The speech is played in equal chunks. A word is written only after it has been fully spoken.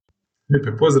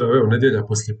Lijepi pozdrav, evo nedjelja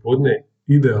poslijepodne,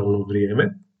 idealno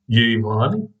vrijeme je i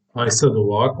vani, a i sad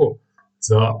ovako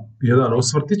za jedan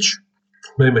osvrtić.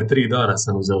 Naime, 3 dana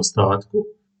sam u zaostatku,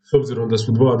 s obzirom da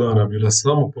su 2 dana bila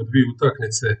samo po 2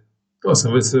 utakmice, to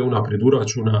sam već sve unaprijed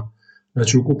uračuna,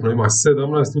 znači ukupno ima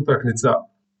 17 utakmica.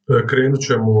 Krenut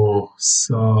ćemo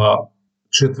sa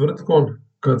četvrtkom,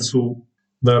 kad su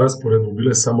na rasporedu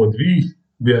bile samo 2,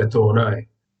 bio je to onaj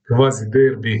kvazi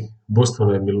derbi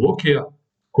Bostona i Milwaukeea,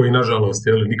 koji nažalost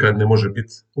nikad ne može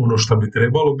biti ono što bi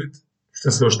trebalo biti.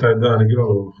 Što se još taj dan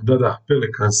igralo? Da,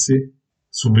 Pelicansi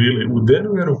su bili u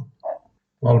Denveru,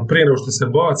 ali prije nego što se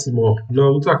bacimo na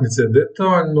utakmice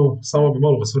detaljno, samo bi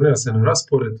malo osvrnuo se na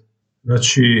raspored.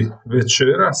 Znači,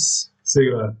 večeras se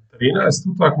igra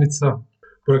 13 utakmica,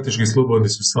 praktički slobodni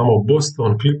su samo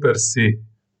Boston, Clippersi,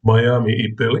 Miami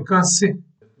i Pelicansi.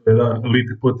 Jedan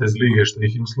lipi potez lige što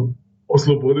ih je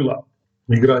oslobodila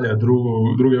igranja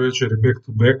druge večeri back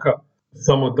to backa.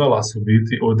 Samo Dallas u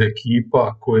biti od ekipa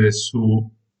koje su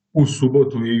u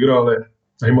subotu igrale,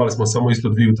 a imali smo samo isto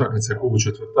 2 utakmice u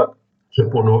četvrtak, će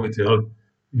ponoviti,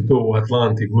 i to u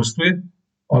Atlanti gostuje.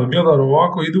 Ali gledano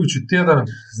ovako, idući tjedan,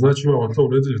 znači imamo to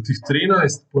u nedjelju tih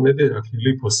 13, ponedjeljak je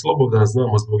lipo slobodan,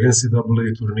 znamo zbog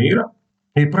NCAA turnira,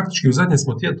 i praktički u zadnjem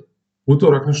smo tjednu.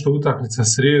 Utorak nešto utakmica,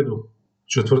 srijedu,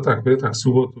 četvrtak, petak,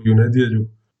 subotu i u nedjelju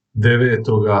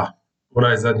 9.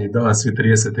 onaj zadnji dan, svi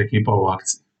 30 ekipa u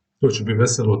akciji. To će biti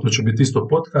veselo, to će biti isto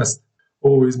podcast,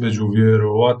 ovo između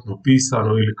vjerovatno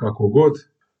pisano ili kako god.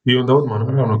 I onda odmah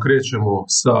naravno krećemo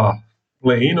sa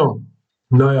play-inom,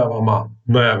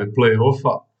 najave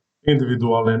play-offa,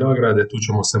 individualne nagrade, tu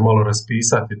ćemo se malo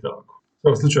raspisati tako. U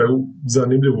svakom slučaju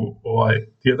zanimljiv ovaj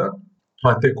tjedan,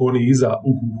 a tek oni iza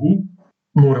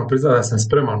Moram priznati da sam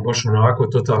spreman baš onako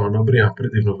totalno nabrijan,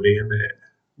 predivno vrijeme.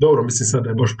 Dobro, mislim sad da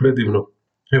je baš predivno.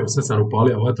 Evo sad sam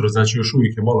upalio vatru, znači još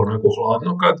uvijek je malo onako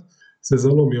hladno kad se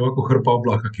zalomi ovako hrpa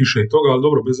oblaka, kiše i toga, ali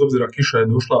dobro, bez obzira kiša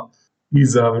je došla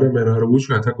iza vremena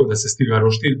ručka, tako da se stiga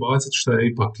roštilj baciti, što je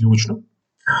ipak ključno.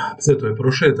 Sve to je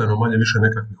prošetano, manje više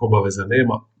nekakvih obaveza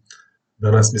nema.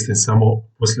 Danas mislim samo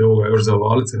poslije ovoga još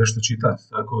zavaliti se nešto čitati,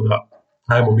 tako da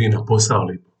ajmo mi na posao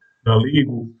na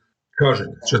ligu. Kažem,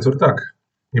 četvrtak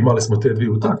imali smo te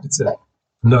 2 utakmice,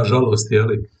 nažalost,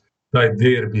 taj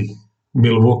derbi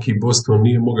Milwaukee-Boston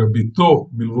nije mogao biti to.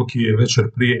 Milwaukee je večer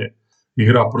prije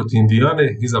igra protiv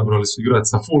Indijane, izabrali su igrati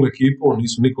sa full ekipom,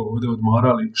 nisu nikog ovdje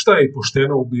odmarali, šta je i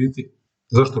pošteno u biti,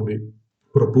 zašto bi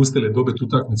propustili dobiti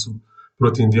utakmicu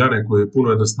protiv Indijane koju je puno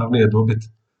jednostavnije dobiti,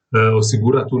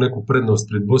 osigurati tu neku prednost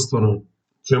pred Bostonom,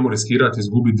 čemu riskirati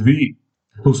izgubiti 2,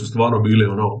 tu su stvarno bili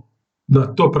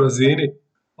na top razini,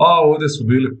 a ovdje su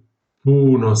bili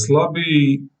puno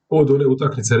slabiji od one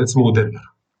utakmice recimo u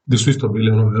Denveru, gdje su isto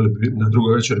bili na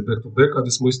drugoj večeri back to back,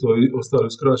 gdje smo isto ostali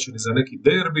uskraćeni za neki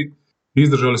derbi i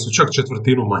izdržali su čak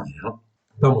četvrtinu manje.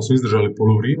 Tamo su izdržali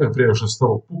poluvrijeme prije što su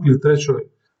tamo pukli trećoj,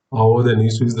 a ovdje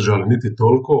nisu izdržali niti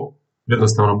toliko.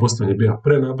 Jednostavno Boston je bio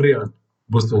prenabrijan,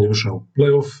 Boston je ušao u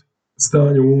playoff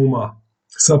stanju uma,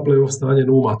 sa playoff stanjem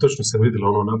uma, točno se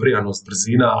vidjela nabrijanost,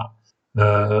 brzina,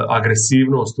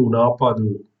 agresivnost u napadu,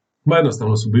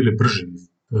 jednostavno su bili brži,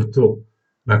 to je to.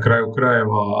 Na kraju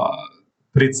krajeva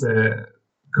Price,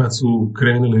 kad su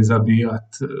krenuli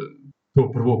zabijati,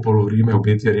 to prvo poluvrijeme u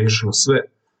biti je riješilo sve.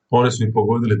 One su i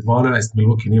pogodili 12,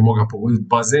 Milwaukee nije mogao pogoditi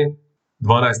bazen,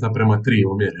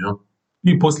 12:3 omjer.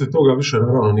 I poslije toga više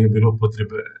naravno nije bilo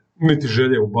potrebe niti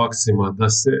želje u Bucksima da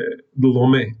se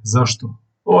lome. Zašto?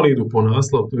 Oni idu po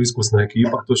naslov, to je iskusna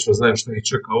ekipa, točno znaju što ih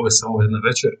čeka, ovo je samo jedna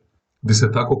večer gdje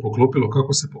se tako poklopilo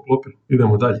kako se poklopilo.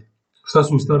 Idemo dalje. Šta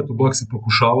su u startu Bucksi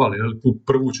pokušavali, tu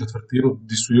prvu četvrtinu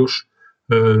gdje su još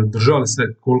držali se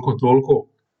koliko toliko,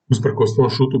 usprkos tom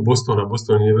šutu Bostona.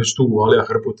 Boston je već tu uvalija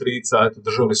hrpu trica,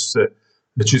 držali su se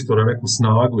čisto na neku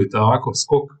snagu i tako,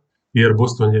 skok, jer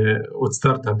Boston je od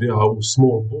starta bio u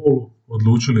small ballu,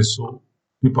 odlučili su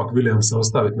ipak Williamsa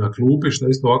ostaviti na klupi, što je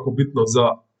isto ovako bitno za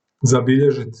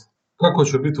zabilježiti. Kako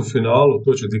će biti u finalu,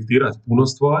 to će diktirati puno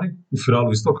stvari, u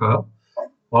finalu istoka,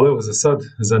 ali evo za sad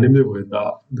zanimljivo je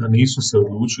da nisu se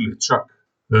odlučili čak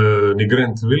ni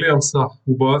Grant Williamsa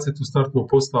ubaciti u startnu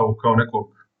postavu kao nekog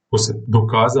ko se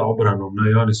dokazao obranom na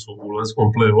Janisu u lanjskom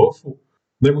play-offu,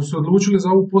 nego su odlučili za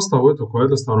ovu postavu koja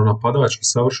jednostavno napadački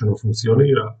savršeno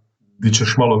funkcionira, gdje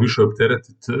ćeš malo više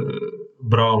opteretiti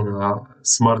Browna,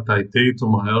 Smarta i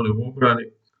Tatuma u obrani,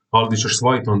 ali gdje ćeš s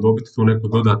Whiteom dobiti tu neku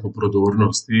dodatnu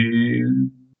prodornost i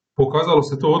pokazalo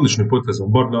se to odličnim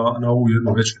potezom, bar na ovu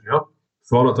jednu večer.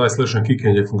 Stvarno taj slash and kick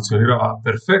je funkcionira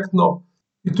perfektno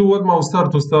I tu odmah u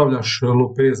startu stavljaš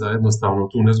Lopeza jednostavno u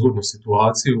tu nezgodnu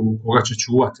situaciju koga će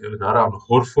čuvati, ili naravno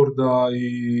Horforda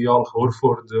i Al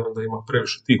Horford onda ima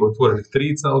previše tih otvorenih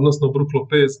trica, odnosno Brook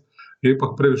Lopez je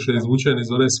ipak previše izvučen iz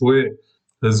one svoje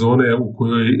zone u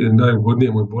kojoj je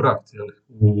najugodnije mu je boraviti,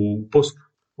 u postu.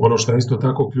 Ono što je isto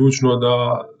tako ključno da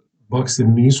Bucksi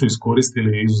nisu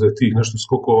iskoristili izuzev tih nešto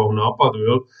skokova u napadu,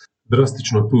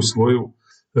 drastično tu svoju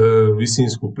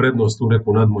visinsku prednost u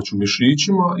neku nadmoć u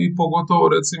mišićima i pogotovo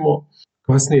recimo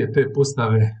kasnije te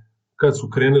postave kad su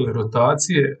krenule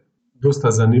rotacije,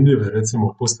 dosta zanimljive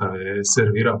recimo postave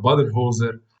servira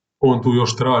Budenholzer, on tu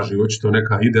još traži očito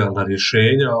neka idealna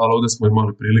rješenja, ali ovdje smo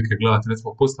imali prilike gledati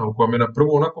recimo postavu koja mi je na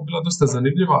prvo onako bila dosta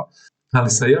zanimljiva, ali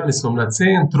sa Janisom na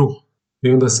centru i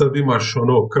onda sad imaš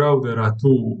Crowdera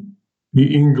tu i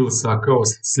Inglesa kao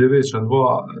sljedeća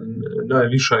dva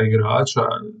najviša igrača,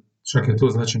 čak je to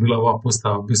znači bila ova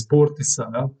postava bez Portisa,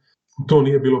 ja? To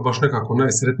nije bilo baš nekako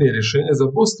najsretnije rješenje za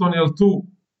Boston, jer tu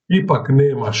ipak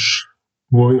nemaš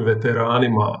u ovim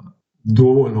veteranima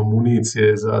dovoljno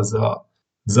municije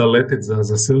za letet,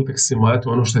 za Celticsima. Eto,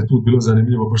 ono što je tu bilo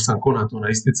zanimljivo, baš sam Konatona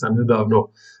istica nedavno,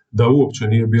 da uopće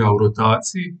nije bio u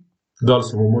rotaciji, da li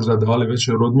su mu možda dali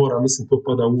večer odmora, mislim to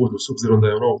pada u vodu, s obzirom da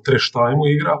je u trash time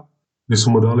igra, gdje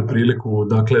su mu dali priliku,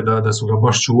 dakle, da su ga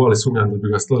baš čuvali, sumnjam da bi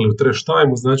ga slali u trash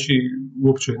time, znači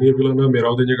uopće nije bila namjera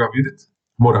ovdje njega vidjeti.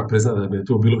 Moram priznati da mi je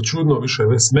to bilo čudno, više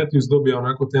Wes Matthews dobija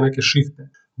onako te neke šihte.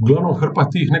 Uglavnom hrpa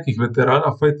tih nekih veterana,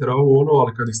 fightera,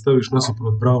 ali kad ih staviš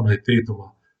nasuprot Browna i Tatuma,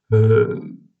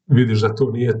 vidiš da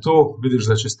to nije to, vidiš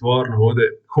da će stvarno ovdje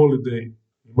Holiday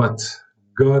imat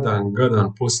gadan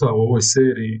posao u ovoj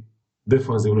seriji,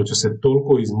 defanzivno će se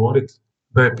toliko izmoriti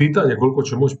da je pitanje koliko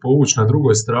će moći povući na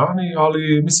drugoj strani,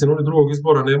 ali mislim oni drugog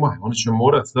izbora nemaju. Oni će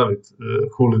morati staviti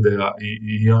Holidaya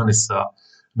i Janisa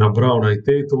na Browna i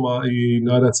Tatuma i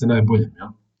nadati se najboljem. Ja?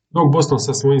 Dok Boston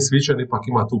sa svojim svičan ipak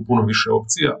ima tu puno više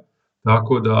opcija,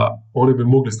 tako da oni bi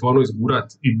mogli stvarno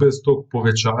izgurati i bez tog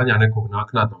povećanja nekog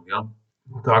naknadnog. Ja?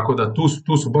 Tako da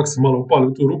tu su Bucksi malo upali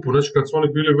u tu rupu, znači kad su oni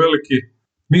bili veliki,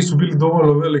 nisu bili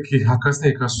dovoljno veliki, a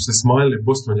kasnije kad su se smanjili,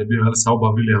 Boston je bio sa oba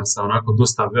Williamsa onako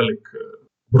dosta velik,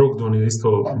 Brogdon je isto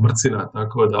mrcina,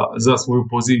 tako da za svoju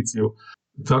poziciju.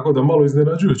 Tako da malo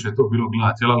iznenađujuće je to bilo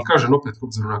gledati, ali kažem opet,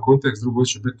 obzirom na kontekst, drugo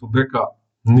će back to backa,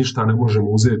 ništa ne možemo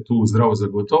uzeti tu zdravo za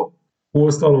gotovo.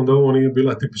 Uostalom da ovo nije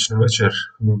bila tipična večer,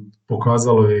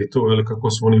 pokazalo je i to kako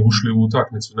su oni ušli u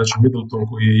utakmicu, znači Middleton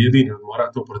koji je jedini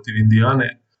odmara to protiv Indijane,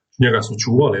 njega su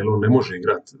čuvali, jer on ne može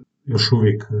igrati još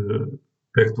uvijek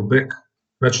back to back.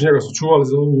 Znači njega su čuvali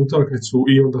za ovu utakmicu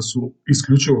i onda su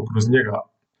isključivo kroz njega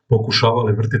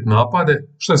pokušavali vrtiti napade,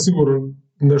 što je sigurno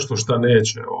nešto što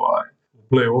neće u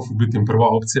play-offu biti im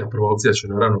prva opcija će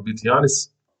naravno biti Giannis.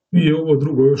 I ovo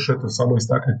drugo još samo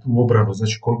istaknuti tu obranu,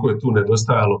 znači koliko je tu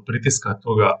nedostajalo pritiska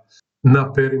toga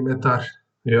na perimetar,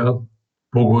 jel?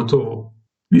 Pogotovo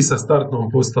i sa startnom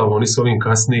postavom i s ovim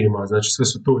kasnijima, znači sve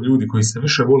su to ljudi koji se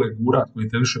više vole gurati, koji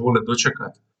te više vole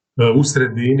dočekati u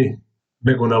sredini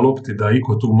nego na lopti da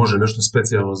iko tu može nešto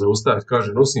specijalno zaustaviti.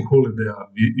 Kaže, osim Holidaya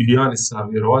i Janisa,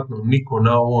 vjerovatno niko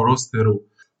na ovom rosteru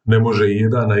ne može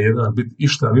 1-1 biti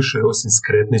išta više osim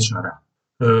skretničara.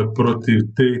 Protiv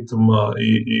Tatuma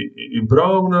i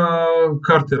Browna,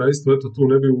 Cartera isto, eto tu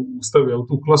ne bi ustavio u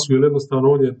tu klasu, jer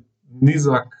jednostavno on je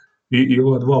nizak i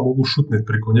ova dva mogu šutniti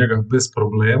preko njega bez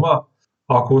problema,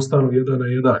 ako ostanu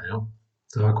 1-1. Ja?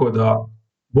 Tako da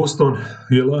Boston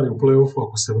je lani u play-offu,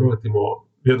 ako se vratimo,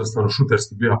 jednostavno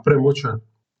šuterski bio premoćan,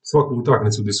 svaku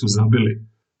utakmicu gdje su zabili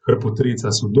hrpu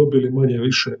trica su dobili manje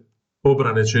više,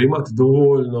 obrane će imati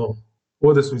dovoljno,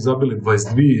 ovdje su ih zabili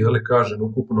 22, ali kažem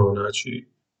ukupno, znači,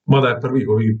 mada je prvih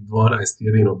ovih 12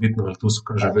 jedino bitno, ali tu su,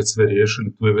 kaže, već sve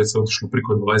riješili, tu je već se otišlo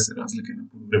priko 20 razlike na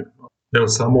vremenu. Evo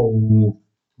samo u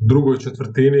drugoj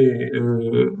četvrtini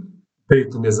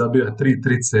Tatum je zabija 3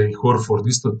 trice i Horford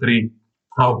isto 3,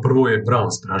 a u prvoj je Brown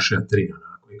sprašio 3.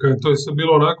 I kad to je sve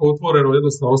bilo onako otvoreno,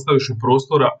 jednostavno ostaviš im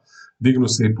prostora, dignu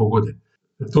se i pogode.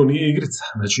 To nije igrica,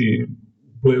 znači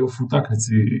u play-off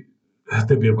utakmici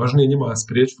tebi je važnije njima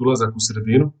spriječiti ulazak u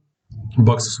sredinu,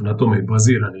 Bucksi su na tome i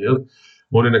bazirani, jel?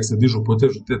 Oni nek se dižu,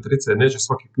 potežu te trice, neće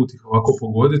svaki put ih ovako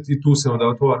pogoditi i tu se onda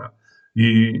otvara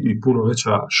i puno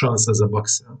veća šansa za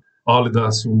Bucksi. Ali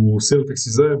da su Celticsi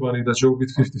zajebani, da će ovo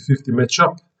biti 50-50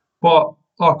 match-up, pa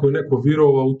ako je neko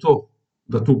vjerovao u to,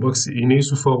 da tu Bucksi i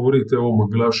nisu favorite, ovo mu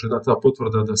je bila još jedna ta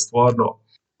potvrda da stvarno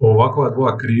ovakva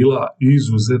dva krila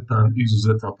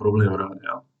izuzetan problem rade.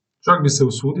 Ja. Čak bi se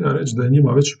usudio reći da je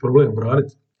njima veći problem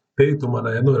braniti Tatuma na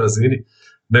jednoj razini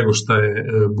nego što je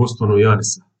Bostonu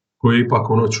Janisa, koji je ipak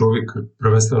čovjek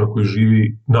prvenstveno koji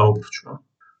živi na obruču.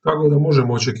 Tako da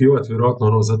možemo očekivati vjerojatno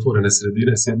ono zatvorene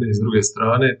sredine s jedne i s druge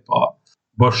strane, pa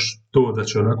baš to da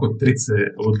će onako trice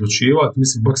odlučivati.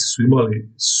 Mislim, Baksi su imali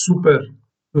super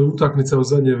utakmice u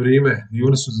zadnje vrijeme i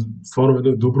oni su stvarno u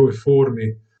jednoj dobroj formi,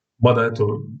 mada eto,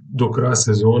 do kraja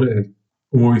sezone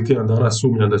u ovih tjedan dana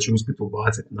sumnjam da će uspjeti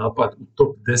ubaciti napad u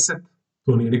top 10.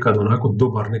 To nije nikad onako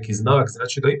dobar neki znak,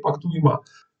 znači da ipak tu ima,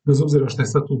 bez obzira što je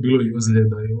sad tu bilo i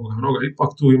ozljeda i ovoga, ipak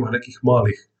tu ima nekih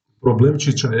malih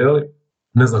problemčića, jeli?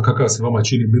 Ne znam kakav se vama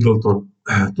čini Middleton,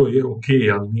 to je ok,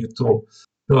 ali nije to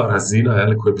ta razina,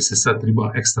 jeli, koja bi se sad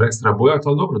treba ekstra bojati,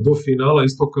 ali dobro, do finala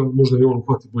isto kao možda i on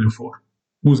uhvati bolju formu.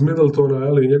 Uz Middletona,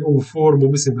 jeli, njegovu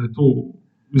formu, mislim da je tu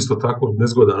isto tako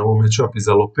nezgodan ovo matchup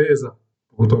iza Lopeza,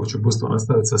 pogotovo će posto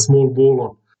nastaviti sa small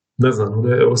ballom, ne znam,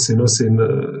 osim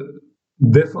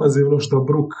defanzivno što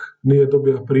Brook nije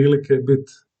dobio prilike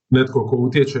biti netko ko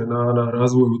utječe na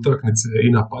razvoj utakmice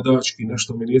i napadački,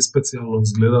 nešto mi nije specijalno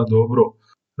izgleda dobro.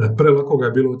 Prelako ga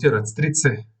je bilo utjerati s trice,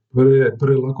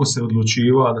 prelako se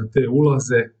odlučiva na te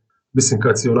ulaze. Mislim,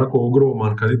 kad si onako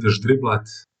ogroman, kad ideš driblat,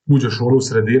 uđeš u onu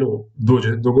sredinu,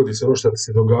 dogodi se ono što ti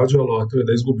se događalo, a to je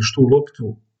da izgubiš tu loptu.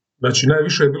 Znači,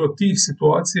 najviše je bilo tih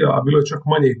situacija, a bilo je čak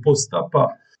manje i post-upa,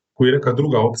 koji je neka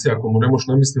druga opcija, ako mu ne možeš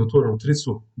namisliti otvorenu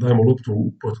tricu, dajemo loptu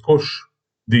pod koš,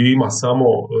 gdje ima samo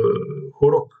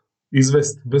horok,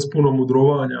 izvest bez puno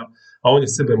mudrovanja, a on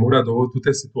je sebe mora dovoditi u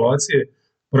te situacije.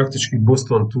 Praktički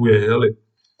Boston tu je,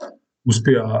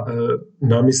 uspija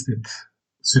namisliti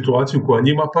situaciju koja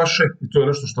njima paše i to je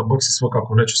nešto što Bucksi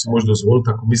svakako neće se možda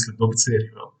dozvoliti ako misli dobiti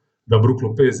seriju. Da Brook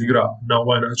Lopez igra na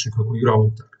ovaj način kako igra u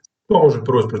utakmici. To može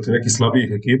proći protiv nekih slabijih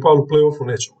ekipa, ali u play-offu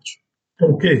neće moći.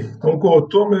 Ok, toliko o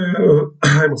tome,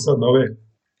 ajmo sad na ove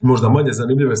možda manje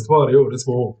zanimljive stvari. Evo,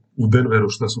 recimo u Denveru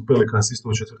što su Pelicans isto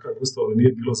u četvrtak gostovali,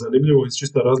 nije bilo zanimljivo iz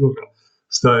čista razloga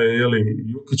šta je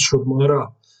Jokić odmara.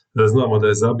 Znamo da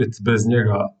je zabit bez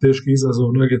njega teški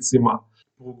izazov Nuggetsima,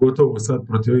 pogotovo sad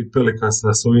protiv ovih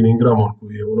Pelicansa s ovim Ingramom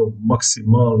koji je ono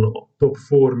maksimalno top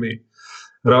formi,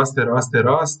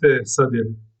 raste, sad je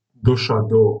došao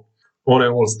do one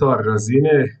all-star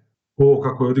razine. Ovo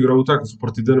kako je odigrao utakmicu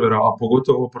protiv Denvera, a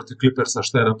pogotovo protiv Clippersa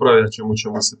šta je napravio, čemu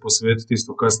ćemo se posvetiti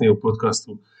isto kasnije u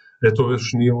podcastu. To već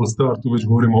nije all-star, tu već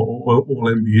govorimo o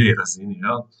all-NBA razini.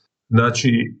 Ja?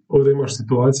 Znači, ovdje imaš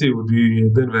situaciju gdje je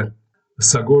Denver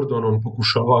sa Gordonom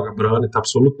pokušava ga braniti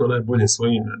apsolutno najboljim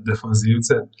svojim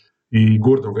defanzivcem i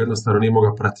Gordon ga jednostavno nije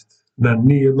mogao pratiti na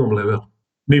nijednom levelu.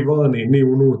 Ni vani, ni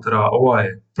unutra, ovaj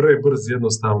je prebrz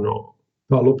jednostavno,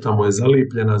 ta lopta mu je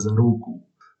zalipljena za ruku.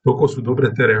 Toliko su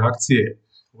dobre te reakcije,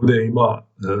 ovdje ima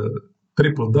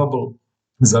triple-double,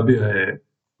 zabija je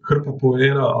hrpu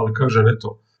poena, ali kaže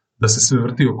eto, da se sve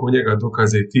vrti oko njega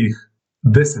dokaze i tih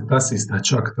 10 asista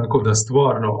čak, tako da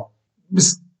stvarno,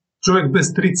 čovjek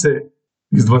bez trice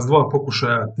iz 22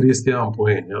 pokušaja 31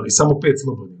 poen, i samo 5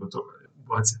 slobodnih od toga je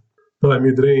bacio. Taj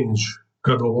mid-range,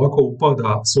 kada ovako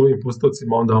upada s ovim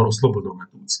postocima, onda ono slobodno ga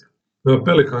tucija.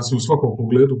 Pelicans su u svakom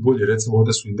pogledu bolji, recimo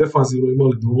ovdje su i defanzivno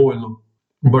imali dovoljno,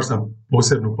 baš sam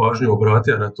posebnu pažnju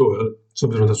obratio na to, s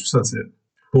obzirom da su sad se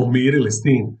pomirili s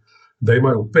tim da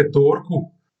imaju petorku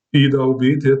i da u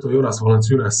biti, eto, Jonas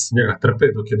Valanciunas njega trpe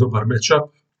dok je dobar matchup,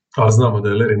 ali znamo da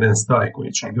je Larry Nance taj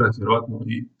koji će igrati vjerojatno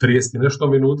i 30 nešto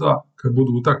minuta kad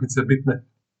budu utakmice bitne.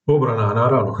 Obrana,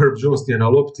 naravno, Herb Jones je na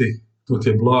lopti, to ti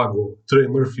je blago, Trey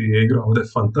Murphy je igrao ovdje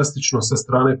fantastično sa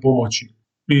strane pomoći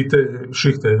i te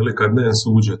šihte, kad Nance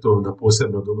uđe, to onda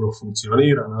posebno dobro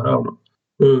funkcionira, naravno.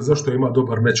 Zašto ima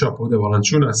dobar matchup ovdje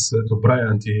Valanciunas, eto,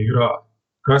 Bryant je igra,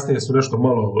 kasnije su nešto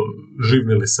malo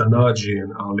živnili sa Nađijem,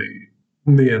 ali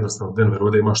nije jednostavno Denver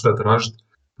ovdje ima šta tražiti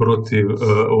protiv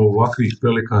ovakvih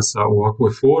Pelicansa u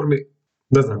ovakvoj formi.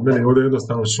 Ne znam, meni ovdje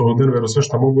jednostavno o Denveru sve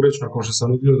što mogu reći nakon što sam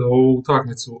gledao ovu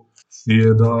utakmicu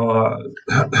je da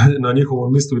na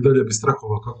njihovom listu i dalje bi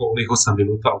strahovao kako onih 8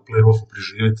 minuta u play-offu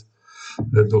preživjeti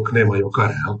dok nema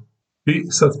Jokare. I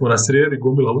sad smo na srijedi,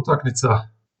 gomila utakmica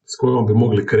s kojom bi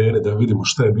mogli krenuti da vidimo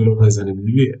šta je bilo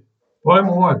najzanimljivije. Pa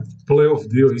ajmo ovaj play-off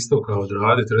dio isto kao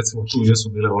odraditi, recimo tu jesu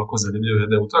bile ovako zanimljive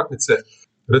jedne utakmice.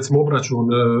 Recimo obračun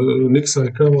Knicksa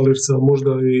i Cavaliersa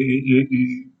možda i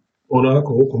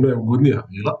onako oko neugodnija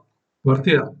bila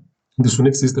partija, gdje su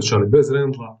Knicks istrčali bez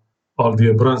Randla, ali gdje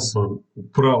je Brunson u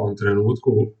pravom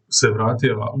trenutku se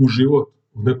vratio u život,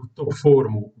 u neku top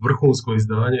formu, vrhunsko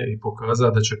izdanje i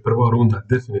pokazao da će prva runda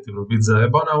definitivno biti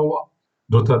zajebana ova,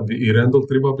 dotad bi i Randle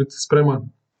treba biti spreman.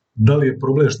 Da li je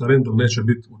problem što Randle neće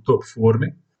biti u top formi?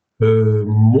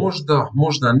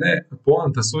 Možda ne.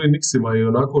 Poanta s ovim Knicksima i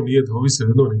onako nije da ovisi o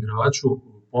jednom igraču.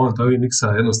 Poanta ovih Knicksa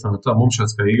je jednostavno ta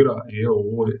momčadska igra i evo u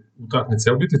ovoj utakmici.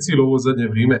 A u biti cijelo ovo zadnje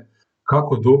vrijeme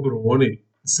kako dobro oni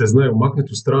se znaju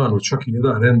maknuti u stranu, čak i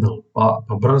jedan Randall,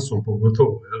 pa Brunson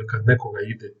pogotovo, jel, kad nekoga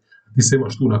ide, ti se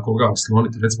imaš tu na koga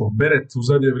osloniti. Recimo, Beret u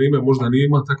zadnje vrijeme možda nije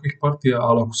ima takvih partija,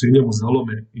 ali ako se i njemu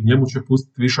zalome, i njemu će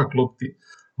pustiti višak lopti,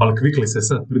 ali Quickly se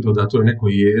sad pridoda toj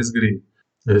nekoj jezgri,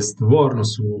 stvarno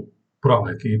su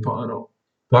prava ekipa, ano.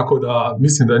 Tako da,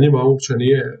 mislim da njima uopće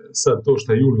nije sad to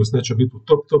što je Julius neće biti u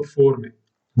top formi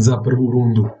za prvu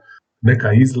rundu,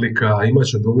 neka izlika, imat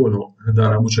će dovoljno da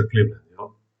namuče Cleveland. Jel?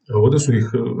 Ovdje su ih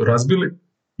razbili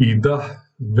i da,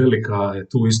 velika je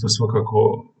tu isto svakako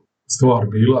stvar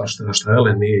bila šta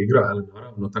Allen nije igra, Allen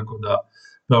naravno, tako da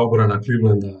ta obrana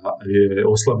Clevelanda je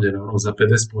oslabljena za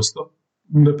 50%.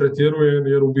 Ne pretjerujem,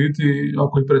 jer u biti,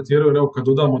 ako i pretjerujem, evo kad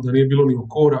dodamo da nije bilo ni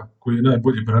Okora, koji je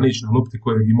najbolji branič na lopti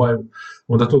kojeg imaju,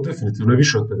 onda to definitivno je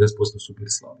više od 50% su bili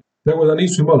slabi. Tako da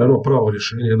nisu imali ono pravo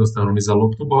rješenje jednostavno ni za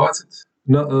loptu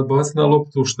baciti na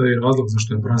loptu, što je razlog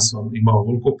zašto je Brunson imao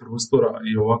veliko prostora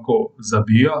i ovako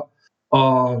zabija. A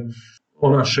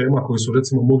ona šema koju su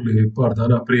recimo mogli par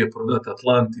dana prije prodati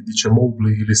Atlanti, gdje će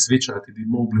Mobley ili switchati,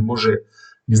 gdje Mobley može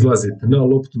izlaziti na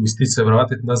loptu i stići se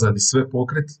vratiti nazad i sve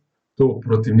pokriti, to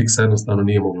protiv Knicksa jednostavno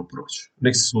nije moglo proći.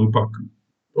 Knicksi su ipak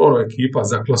ekipa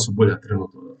za klasu bolja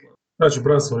trenutno. Znači,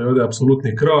 Brunson je ovdje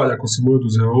apsolutni kralj, ako si mu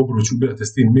oduzeo obruč, ubijate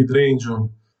s tim mid-range-om,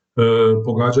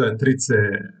 pogađaje trice,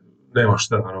 nema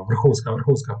šta,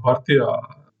 vrhunska partija,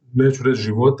 neću reći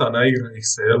života, naigra ih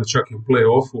se, čak i u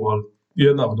play-offu, ali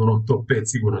jedna od top 5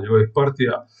 sigurno njegovih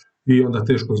partija i onda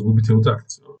teško izgubiti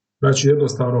utakmicu. Znači,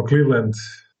 jednostavno, Cleveland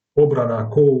obrana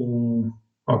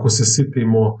ako se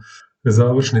sitimo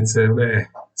završnice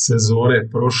sezone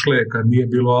prošle, kad nije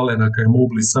bilo Allena, kad je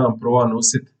Mobley sam prova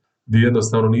nositi, gdje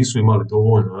jednostavno nisu imali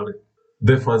dovoljno, ali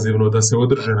defanzivno da se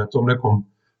održe na tom nekom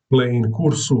play-in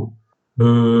kursu,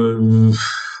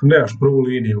 nemaš prvu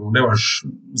liniju, nemaš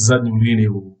zadnju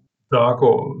liniju, tako,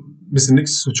 mislim,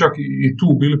 Knicksi su čak i tu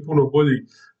bili puno bolji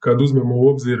kad uzmemo u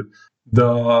obzir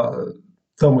da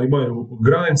tamo imaju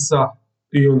Grimesa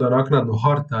i onda naknadno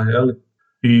Harta, jel?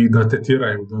 I da te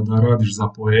tjeraju da radiš za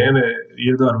poene.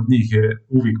 Jedan od njih je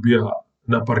uvijek bio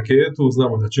na parketu,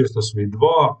 znamo da često su i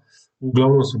dva,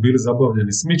 uglavnom su bili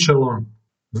zabavljeni s Mitchellom.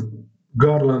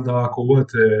 Garlanda, ako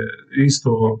uvete,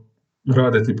 isto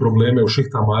rade ti probleme u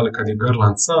šihtama, ali kad je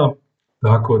Garland sam,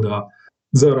 tako da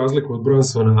za razliku od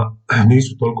Brunsona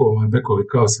nisu toliko bekovi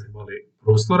kao se imali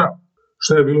prostora.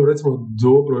 Što je bilo recimo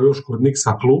dobro još kod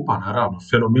Knicksa klupa, naravno,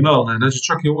 fenomenalna je, znači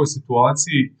čak i u ovoj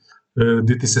situaciji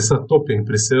gdje ti se sad Toppin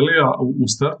preselija u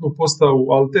startnu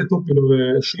postavu, ali te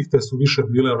Toppinove šihte su više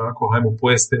bile onako, hajmo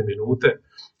pojesti te minute,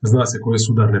 zna se koje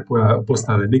su udarne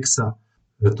postave Knicksa,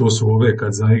 to su ove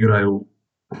kad zaigraju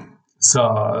sa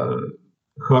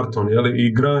Harton, jeli,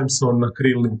 i Grimeson na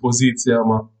krilnim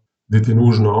pozicijama, gdje ti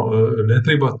nužno ne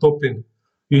treba Toppin,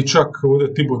 i čak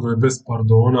ovdje Thibodeau je bez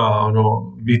pardona,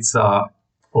 vica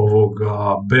ovoga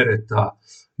Bereta,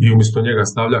 i umjesto njega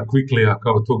stavlja Quicklyja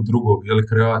kao tog drugog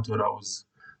kreatora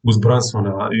uz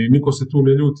Brunsona, i niko se tu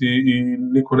ne ljuti i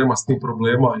niko nema s tim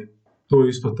problema, i to je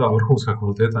isto ta vrhunska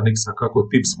kvaliteta Knicksa, kako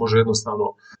Tibbs može jednostavno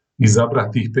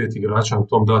izabrati tih 5 igrača u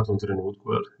tom datom trenutku.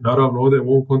 Naravno, ovdje u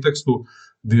ovom kontekstu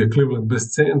gdje je Cleveland bez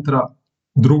centra,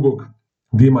 drugog,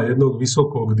 gdje ima jednog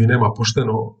visokog, gdje nema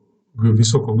pošteno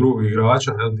visokog drugog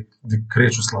igrača, gdje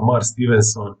kreću s Lamar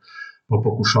Stevenson, pa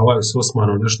pokušavaju s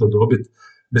Osmanom nešto dobiti.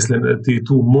 Mislim, ti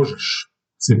tu možeš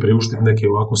si priuštiti neki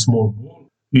ovako small ball,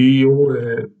 i ovo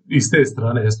je iz te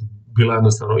strane bila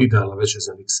jednostavno idealna večer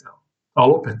za Knicksa.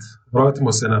 Ali opet,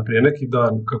 vratimo se na prije neki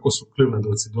dan kako su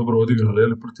Clevelandovci dobro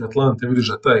odigrali protiv Atlante, vidiš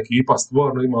da ta ekipa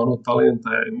stvarno ima talenta,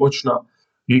 je moćna,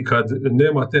 i kad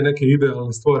nema te neke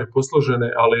idealne stvari posložene,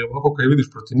 ali ovako kad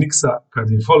vidiš protiv Knicksa, kad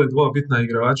im fale dva bitna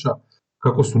igrača,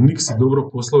 kako su Knicksi dobro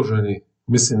posloženi,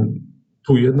 mislim,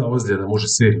 tu jedna ozljeda može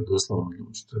seriju doslovno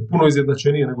odlučiti. To je puno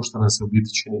izjednačenije nego što nam se u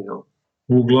biti čini. Jel?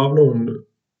 Uglavnom,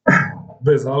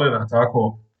 bez Allena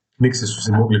tako, Knicksi su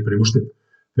se mogli priuštiti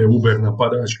te uber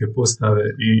napadačke postave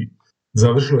i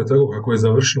završilo je tako kako je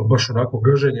završilo, baš onako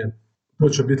gaženje. To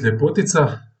će biti ljepotica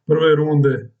prve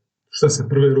runde. Što se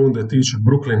prve runde tiče,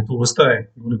 Brooklyn tu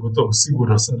ostaje, oni gotovo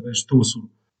sigurno sad već tu su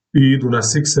i idu na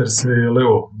Sixers, jer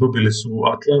evo, dobili su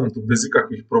Atlantu bez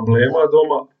ikakvih problema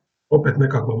doma. Opet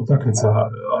nekakva utakmica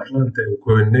Atlante u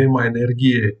kojoj nema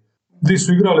energije, gdje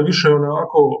su igrali više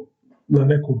onako na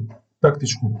neku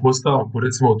taktičku postavku,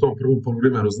 recimo u tom prvom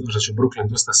poluvremenu znaš da će Brooklyn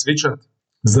dosta svičat,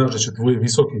 znaš da će tvoji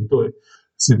visoki u toj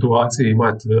situaciji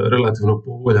imati relativno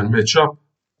povoljan match-up,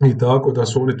 i tako da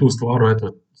su oni tu stvarno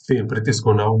s tim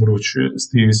pritiskom na obruč, s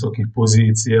tih visokih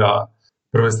pozicija,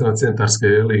 prvenstveno centarske,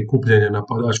 kupljenje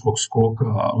napadačkog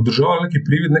skoka, održavali neki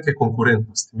privid neke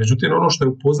konkurentnosti. Međutim, ono što je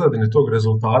u pozadini tog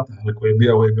rezultata, koji je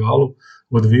bio u egalu,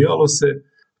 odvijalo se,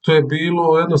 to je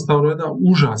bilo jednostavno jedna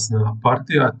užasna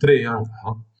partija Trae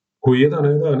Younga, koji jedan na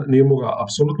jedan nije mogao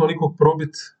apsolutno nikog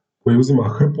probiti, koji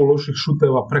uzima hrpu loših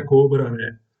šuteva preko obrane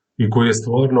i koji je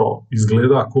stvarno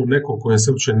izgleda kao neko kojem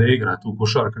se uopće ne igra tu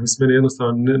košarka. Mislim, meni je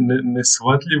jednostavno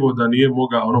neshvatljivo da nije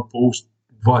mogao povući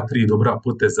 2-3 dobra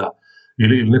poteza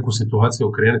ili neku situaciju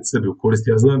okrenuti sebi u korist.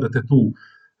 Ja znam da te tu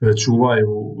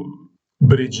čuvaju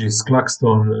Bridges,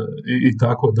 Claxton i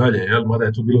tako dalje, jel? Mada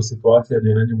je tu bilo situacija gdje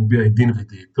je na njemu bio i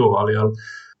Dinwiddie i to, ali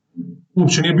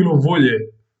uopće nije bilo volje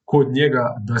kod njega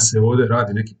da se ovdje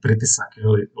radi neki pritisak,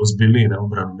 jel? Ozbiljniji na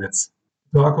obranu Netsa.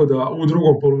 Tako da u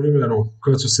drugom poluvremenu,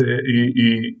 kad su se i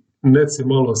Netsi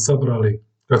malo sabrali,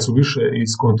 kad su više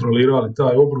iskontrolirali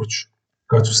taj obruč,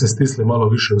 kad su se stisli malo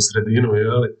više u sredinu,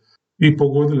 jel? I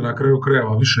pogodili na kraju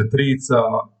krajeva više trica,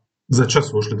 za čas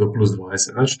su ušli do plus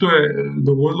 20. Znači to je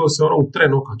dogodilo se u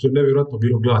tren oka, to je nevjerojatno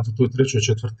bilo gledati u toj trećoj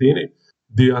četvrtini,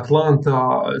 gdje Atlanta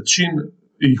čim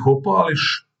ih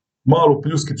opališ, malu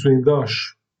pljuskicu im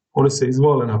daš, oni se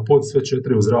izvale na pod sve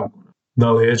 4 u zraku,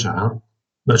 na leđa,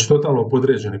 znači totalno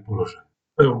podređeni položaj.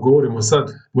 Evo, govorimo sad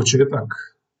početak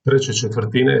treće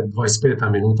četvrtine,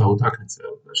 25. minuta utakmice,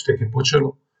 znači tek je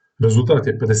počelo, rezultat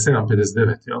je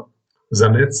 57-59, jel? Za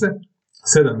Netse,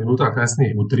 7 minuta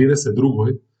kasnije, u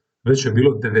 32. već je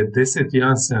bilo 91-71.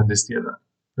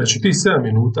 Znači ti 7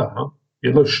 minuta,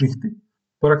 jednoj šihti,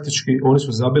 praktički oni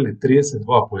su zabili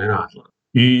 32 poena Atlanta.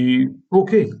 I ok,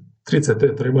 trice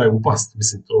te trebaju upast,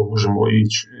 mislim to možemo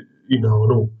ići i na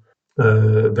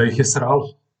da ih je sralo.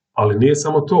 Ali nije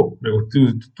samo to, nego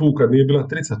tu kad nije bila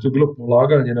trica, tu je bilo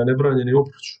polaganje na nebranjeni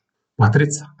obruč. Pa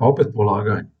trica, pa opet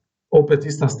polaganje. Opet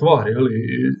ista stvar, jeli?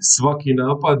 Svaki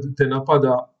napad te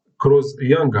napada kroz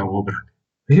Younga u obrani.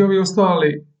 I ovi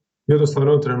ostali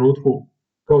jednostavno u trenutku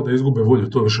kao da izgube volju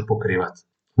to više pokrivati.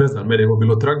 Ne znam, meni je ovo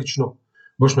bilo tragično,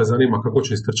 baš me zanima kako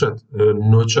će istrčati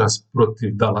noćas protiv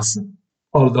Dallasa,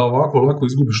 ali da ovako lako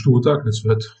izgubiš tu utakmicu,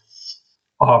 eto,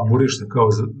 a boriš se kao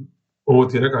ovo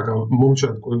ti je nekakav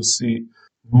momčad koju si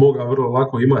mogao vrlo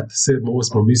lako imati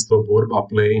 7-8 mjesto borba,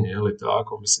 play-in, jeli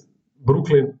tako, mislim.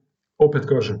 Brooklyn, opet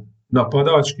kažem,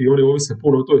 napadački, oni ovise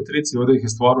puno o toj trici, ovdje ih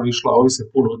je stvarno išla, ovise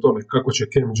puno o tome kako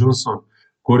će Cam Johnson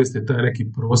koristiti taj neki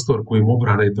prostor koji im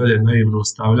obrane i dalje naivno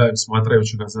ostavljaju,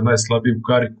 smatrajući ga za najslabiju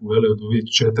kariku, od ovih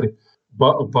 4,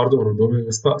 od ove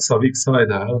sa weak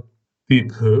side-a, tip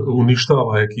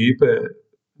uništava ekipe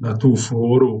na tu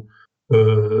foru,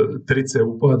 trice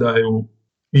upadaju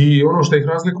i ono što ih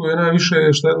razlikuje najviše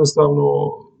je što jednostavno,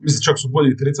 mislim čak su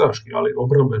bolji tricaški, ali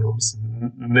obrambeno, mislim,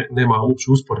 nema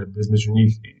uopće usporedbe između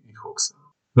njih i Hawksa.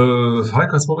 Haj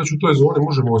kad smo već u toj zoni,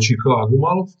 možemo o Chicagu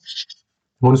malo.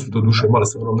 Oni su doduše imali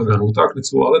stvarno laganu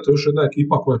utakmicu, ali to je još jedna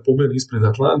ekipa koja je po meni ispred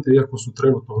Atlante, iako su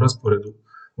trenutno u rasporedu,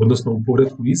 odnosno u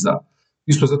poredku iza,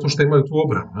 isto zato što imaju tu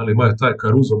obranu, ali imaju taj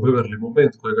Caruso Beverly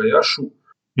moment kojega jašu.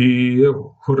 I evo,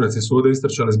 Hornetsi su ovdje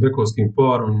istrčali s bekovskim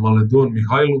parom, Maledon,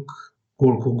 Mihajluk,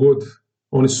 koliko god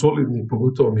oni solidni,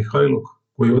 pogotovo Mihajluk,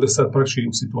 koji ovdje sad praktički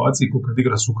u situaciji ko kad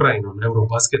igra s Ukrajinom na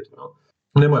Eurobasketu,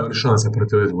 nemaju oni šanse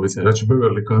protiv ove dvojice. Znači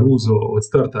Beverly, Caruso od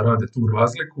starta rade tu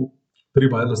razliku,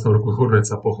 treba jednostavno kod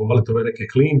Hornetsa pohvaliti ove neke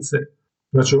klince.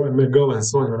 Znači ovaj McGovern,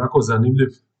 on je onako zanimljiv,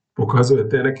 pokazuje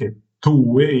te neke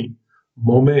two-way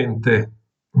momente,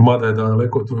 mada je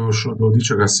daleko to još od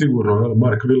ičega sigurno,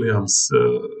 Mark Williams,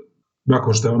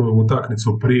 nakon što je onu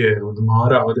utakmicu prije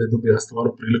odmara, ovdje dobija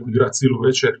stvarno priliku igrati cijelu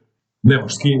večer,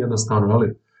 nemaš skin jednostavno, ali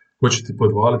hoće ti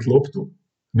podvaliti loptu,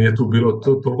 nije tu bilo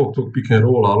toliko tog pick and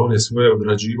rolla, ali on je svoje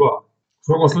odrađivao. U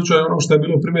svakom slučaju ono što je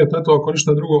bilo primjetno, to ako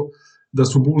ništa drugo, da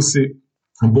su Bullsi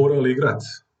morali igrati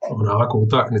onako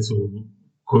utakmicu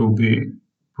koju bi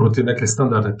protiv neke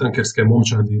standardne tankerske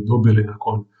momčadi dobili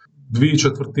nakon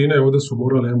 2/4, ovdje su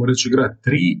morali, ajmo reći, igrati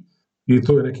 3 i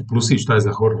to je neki plusić taj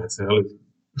za Hornetse,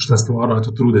 šta stvarno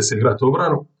eto, trude se igrati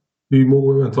obranu i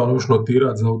mogu eventualno još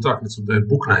notirati za utakmicu da je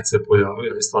Buknajt se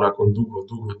pojavio isto nakon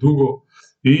dugo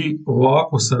i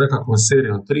ovako sa nekakvom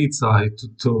serijom trica i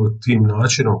tim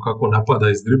načinom kako napada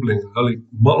iz driblinga, ali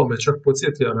malo me čak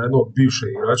podsjetio na jednog bivšeg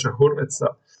igrača Hornetsa,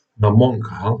 na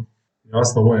Monka,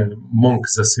 jasno ovo je Monk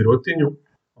za sirotinju,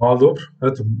 ali dobro,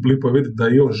 eto, lipo je vidjeti da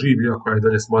i on živ, iako ja i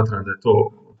dalje smatram da je to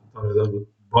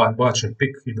bačen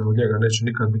pik i da od njega neće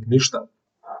nikad biti ništa.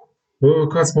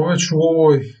 Kad smo već u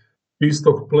ovoj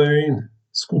istok play-in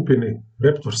skupini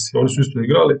Raptorsi, oni su isto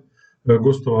igrali,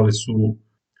 gostovali su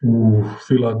u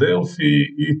Filadelfiji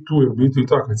i tu je u biti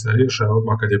utakmica riješena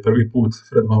odmah kad je prvi put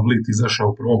Fred VanVleet izašao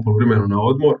u prvom poluvremenu na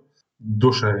odmor.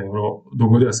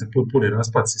 Dogodio se potpuni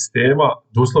raspad sistema,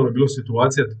 doslovno je bilo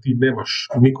situacija da ti nemaš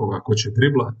nikoga ko će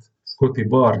driblat. Scotty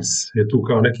Barnes je tu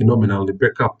kao neki nominalni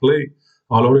backup play,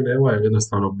 ali oni nemaju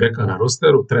jednostavno beka na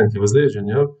rosteru, Trent je ozlijeđen,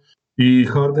 jel? i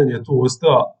Harden je tu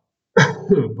ostao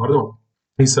pardon,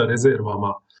 i sa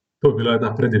rezervama. To je bila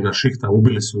jedna predivna šihta,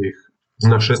 ubili su ih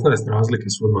na 16 razlike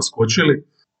su odmah skočili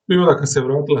i onda kad se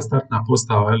vratila startna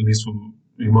postava, nisu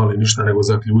imali ništa nego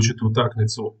zaključiti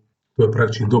utakmicu. To je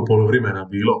praktički do poluvremena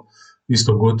bilo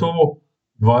isto gotovo,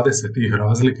 20 tih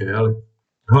razlike,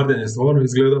 Harden je stvarno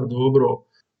izgledao dobro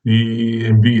i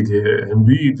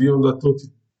Embiid i onda to ti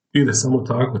ide samo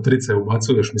tako, trice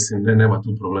ubacuješ, mislim, nema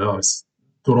tu problema.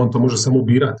 Toronto može samo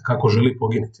birati kako želi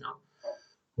poginiti.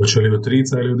 Hoće li od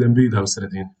trica ili od Embida u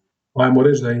sredini. Ajmo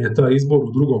reći da je taj izbor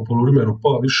u drugom poluvremenu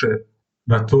pao više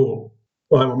na to,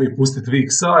 ajmo mi pustiti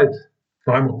weak side,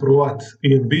 ajmo probati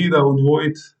i Embida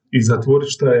udvojiti i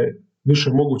zatvoriti što je više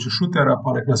moguće šutera,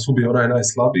 pa nek nas ubije onaj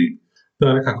najslabiji.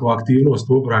 Da nekakva aktivnost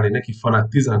u obrani, neki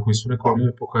fanatizam koji su neko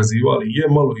vrijeme pokazivali, je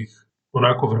malo ih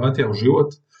onako vratio u život.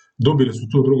 Dobili su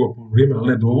to drugo poluvreme, ali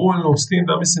ne dovoljno, s tim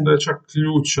da mislim da je čak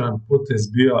ključan potez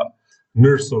bio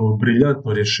Nursovo briljantno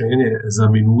rješenje za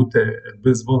minute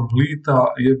bez Van Vlieta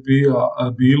je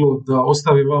bilo da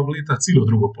ostavi Van Vlieta cijelo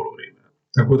drugo poluvreme.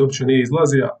 Tako da uopće nije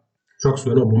izlazio, čak su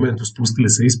u jednom momentu spustili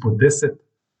se ispod 10,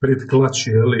 pred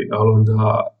klači, ali onda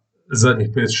zadnjih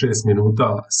 5-6 minuta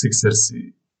Sixersi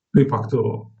ipak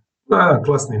to na jedan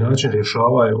klasni način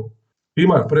rješavaju.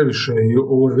 Imaju previše i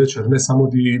ovoj večer, ne samo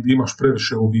di imaš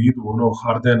previše u vidu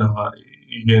Hardena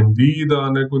i Embida,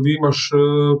 nego di imaš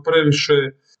previše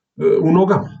u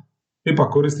nogama. Ipak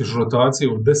koristiš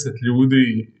rotaciju od 10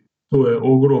 ljudi, to je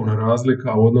ogromna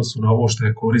razlika u odnosu na ovo što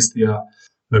je koristio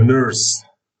Nurse,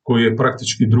 koji je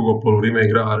praktički drugo poluvrime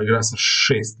igra sa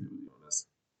 6 ljudi.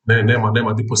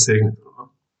 Nema di posegnuti.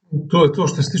 To je to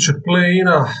što se tiče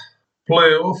play-ina,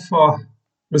 play-offa,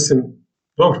 mislim,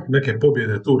 dobro, neke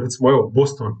pobjede tu, recimo evo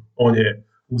Boston, on je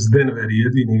uz Denver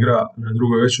jedini igra na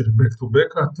drugoj večeri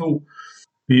back-to-backa tu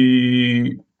i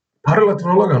pa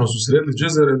relativno lagano su sredili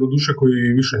džezere, do duše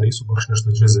koji više nisu baš nešto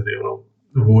džezeri,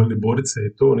 voljni borice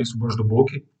i to, nisu baš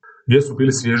duboki. Jesu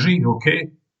bili svježi, ok,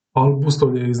 ali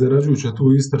Boston je iznenađujuće tu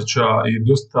istrča i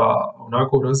dosta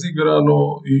onako razigrano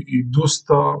i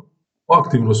dosta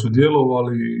aktivno su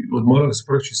djelovali, odmarali su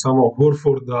praktički samo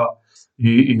Horforda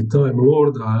i Time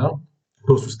Lorda,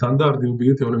 to su standardi u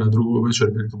biti, oni na drugu večer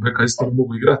back-to-backa isto ne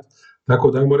mogu igrati.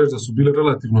 Tako da ajmo reći da su bili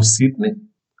relativno sitni.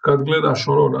 Kad gledaš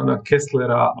na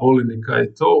Kesslera, Olinika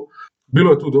i to,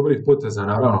 bilo je tu dobrih poteza,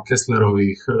 naravno,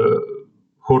 Kesslerovih,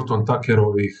 Horton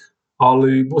Tuckerovih,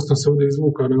 ali Boston se ovdje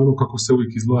izvuka na ono kako se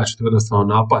uvijek izvlači, to je jednostavno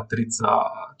napad, trica,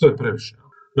 to je previše.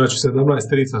 Znači 17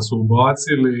 trica su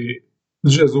ubacili,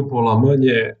 Jazz upola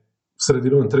manje,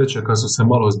 sredinom treće kad su se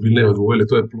malo ozbiljnije odvojili,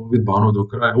 to je plovidba do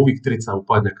kraja, uvijek trica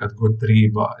upadne kad god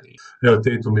triba. Evo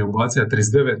Tatum je ubacija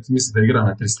 39, mislim da igra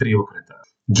na 33 okreta.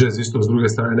 Jazz isto s druge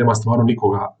strane nema stvarno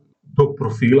nikoga tog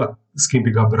profila s kim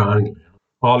bi ga branili.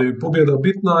 Ali pobjeda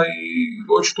bitna i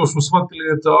očito su shvatili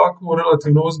je tako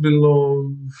relativno ozbiljno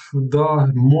da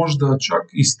možda čak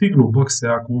i stignu Buckse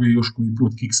ako uvijek još koji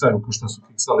put kiksaju ko što su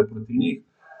kiksali protiv njih,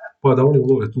 pa da oni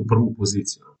ulove tu prvu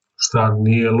poziciju. Šta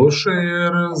nije loše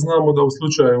jer znamo da u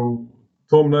slučaju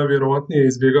tom najvjerovatnije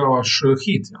izbjegavaš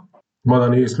hit. Mada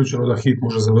nije isključeno da hit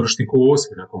može završiti ko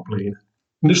 8. nakon play-ina.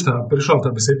 Ništa, prišalta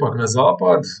bi se ipak na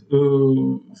zapad,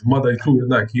 mada i tu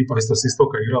jedna ekipa isto s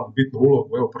istoka igrala bitnu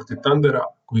ulogu, evo protiv Thundera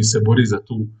koji se bori za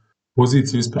tu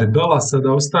poziciju ispred Dallasa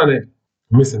da ostane.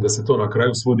 Mislim da se to na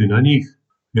kraju svodi na njih,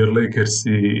 jer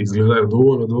Lakersi izgledaju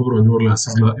dovoljno dobro, New Orleans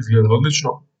izgleda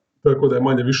odlično, tako da je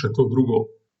manje više to drugo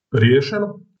riješeno.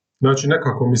 Znači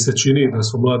nekako mi se čini da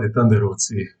su mladi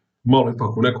Thunderovci malo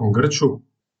ipak u nekom grču,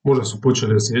 možda su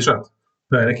počeli osjećati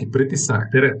da je neki pritisak,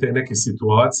 terete neke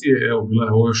situacije, evo bila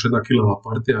je ovo još jedna kilava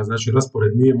partija, znači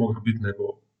raspored nije mogao biti nego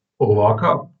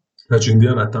ovakav, znači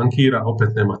Indiana tankira, opet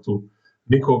nema tu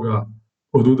nikoga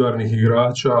od udarnih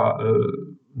igrača,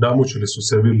 namučili su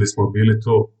se, vidjeli smo bili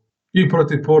to i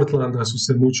protiv Portlanda su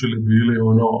se mučili bili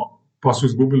pa su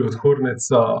izgubili od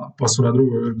Hornetsa, pa su na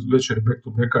drugoj večeri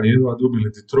back-to-backa jedva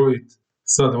dobili Detroit,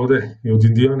 sad ovdje i od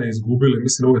Indijane izgubili,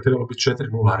 mislim ovo je trebalo biti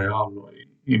 4-0 realno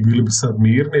i bili bi sad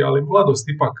mirni, ali mladost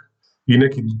ipak i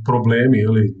neki problemi,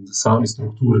 sami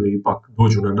strukturni ipak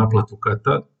dođu na naplatu kad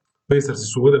tad. Pacersi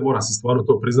su ovdje, mora se stvarno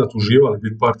to priznati, uživali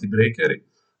biti party breakeri,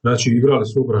 znači igrali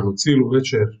su obranu cijelu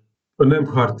večer,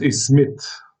 Nembhard i Smith,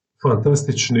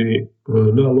 fantastični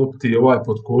na lopti,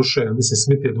 pod koše, mislim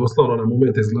Smith je doslovno na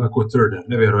momente izgleda kao Turner,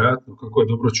 nevjerojatno kako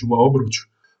je dobro čuvao obruč,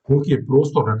 koliki je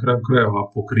prostor na kraju krajeva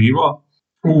pokriva.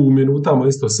 U minutama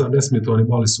isto sa Nesmithom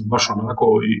imali su baš onako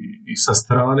i sa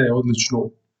strane odličnu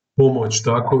pomoć,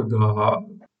 tako da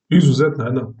izuzetna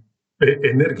jedna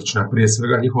energična prije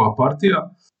svega njihova partija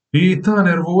i ta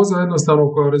nervoza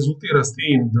jednostavno koja rezultira s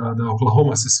tim da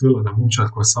Oklahoma se svela na momčad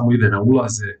koja samo ide na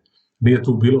ulaze nije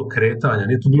tu bilo kretanja,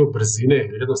 nije tu bilo brzine,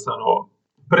 jednostavno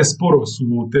presporo su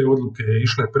te odluke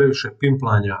išle, previše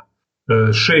pimplanja.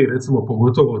 Shea, recimo,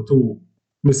 pogotovo tu,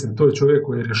 mislim, to je čovjek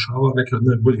koji je rješavao neke od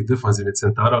najboljih defanzivnih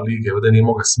centara lige, ovdje nije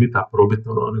mogao Smitha probiti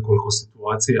nekoliko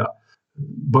situacija,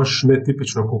 baš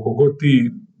netipično, koliko god ti,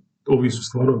 ovi su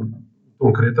stvarno u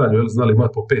tom kretanju znali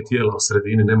imati po 5 jela u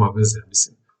sredini, nema veze,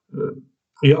 mislim.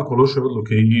 Jako loše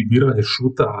odluke i biranje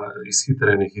šuta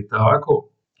ishitrenih i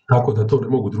tako da to ne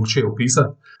mogu drugčije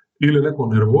opisati. Ili nekom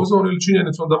nervozom ili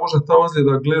činjenicom da možda ta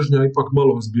ozljeda gležnja ipak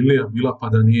malo ozbiljnija bila pa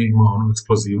da nije imao onu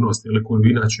eksplozivnost ili koju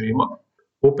inače ima.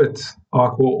 Opet,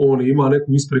 ako on ima neku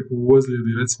ispriku u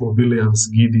ozljedi, recimo Williams,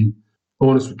 Gidi,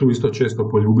 oni su tu isto često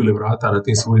poljubili vrata na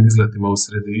tim svojim izletima u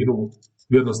sredinu.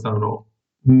 Jednostavno,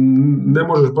 ne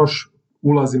možeš baš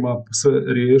ulazima sve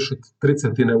riješiti,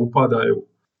 tricetine upadaju,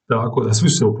 tako da svi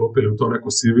su se uklopili u to neko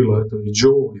sivilo, eto i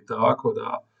Joe i tako da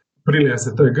prilija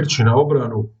se taj grči na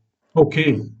obranu. Ok,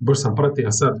 baš sam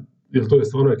pratio sad, jer to je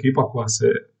stvarno ekipa koja se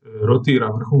rotira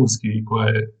vrhunski i koja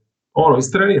je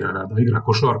istrenirana da igra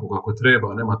košarku kako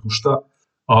treba, nema tu šta,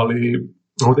 ali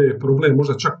ovdje je problem,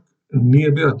 možda čak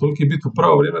nije bio toliki bit u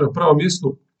pravo vrijeme na pravom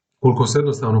mjestu, koliko se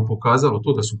jednostavno pokazalo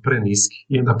to da su preniski.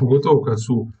 I onda pogotovo kad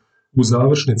su u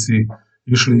završnici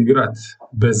išli igrat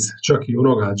bez čak i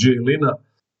onoga J-Lina,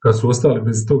 kad su ostali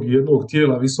bez tog jednog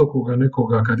tijela visokoga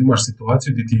nekoga, kad imaš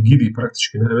situaciju gdje ti Gidi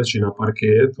praktički najveći na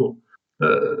parketu,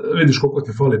 vidiš koliko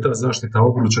ti fali ta zaštita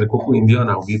obruča i koliko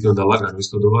Indijana u biti onda lagano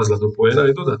isto dolazila do poena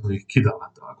i dodatno ih kidala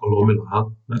tako, lomila. Ha?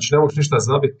 Znači ne možeš ništa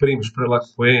zabiti, primiš prelak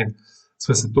poen,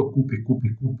 sve se to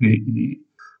kupi i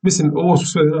mislim, ovo su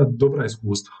sve dobra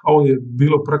iskustva. A ovo je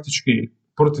bilo praktički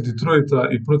protiv Detroita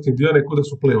i protiv Indijane kod da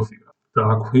su play-off igrali.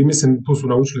 Tako, i mislim, tu su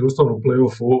naučili osnovnu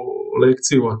play-off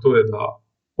lekciju, a to je da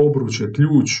obruč je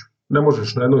ključ, ne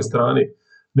možeš na jednoj strani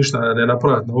ništa ne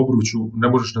napraviti na obruču, ne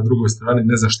možeš na drugoj strani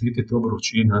ne zaštititi obruč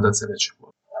i nadat se nečemu.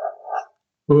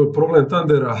 Problem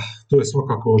Thundera, to je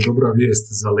svakako dobra vijest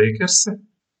za Lakers-e,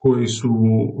 koji su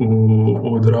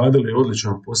odradili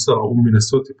odličan posao u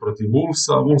Minnesota protiv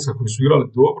Wolvesa koji su igrali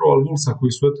dobro, ali Wolvesa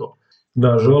koji su, eto,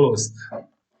 nažalost,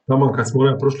 tamo kad smo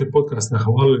onaj prošli podcast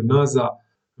nahvalili Naza,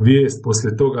 vijest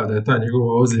poslije toga da je ta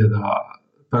njegova ozljeda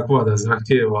takva da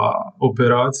zahtijeva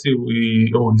operaciju i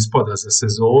on ispada za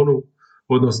sezonu,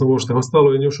 odnosno ovo što je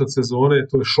ostalo još od sezone,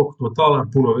 to je šok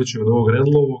totalan, puno veći od ovog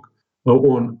Randlovog.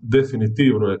 On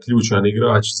definitivno je ključan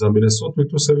igrač za Minnesota i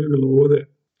to se vidjelo ovdje,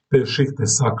 te šihte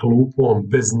sa klupom,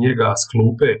 bez njega s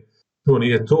klupe, to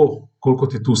nije to, koliko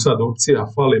ti tu sad opcija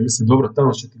fali, mislim, dobro,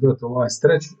 tamo će ti dati ovaj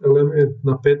stretch element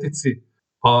na petici,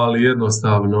 ali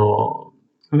jednostavno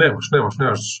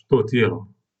nemaš to tijelo.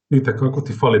 Vidite kako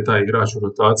ti fali taj igrač u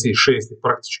rotaciji, 6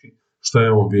 praktički, što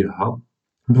je on bio.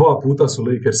 2 puta su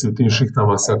Lakersi u tim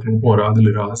šihtama sa klupom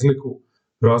radili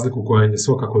razliku koja im je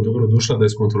svakako dobro došla da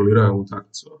iskontroliraju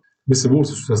utakmicu. Mislim,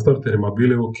 Wolvesi su sa starterima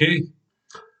bili ok,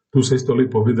 tu se isto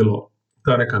lipo vidjelo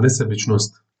ta neka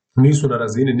nesebičnost. Nisu na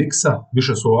razini Knicksa,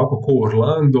 više su ovako ko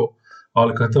Orlando,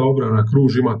 ali kad ta obrana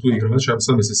kruži ima tu igrača,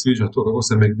 sad mi se sviđa to kako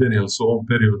se McDaniels u ovom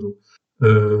periodu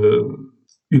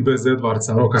i bez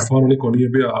Edwardsa, kad stvarno niko nije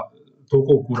bio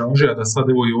toliko kuražija da sad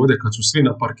evo i ovdje kad su svi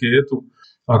na parketu,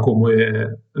 ako mu je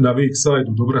na weak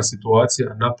side dobra situacija,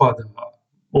 napada,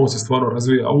 on se stvarno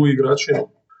razvija u igračinu.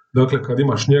 Dakle, kad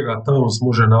imaš njega, Towns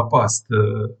može napast,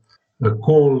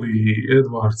 Conley,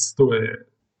 Edwards, to je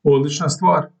odlična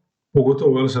stvar.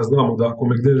 Pogotovo jer sad znamo da ako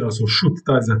McDanielsov šut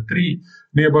taj za 3,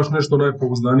 nije baš nešto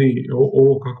najpouzdaniji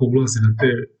ovo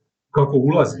kako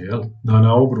ulazi, jel?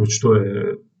 Na obruč, to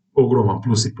je ogroman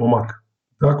plus i pomak.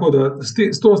 Tako da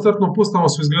s tom startnom postavom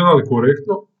su izgledali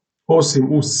korektno, osim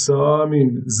u samim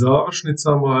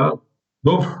završnicama. Jel?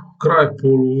 Dobro, kraj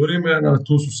poluvremena,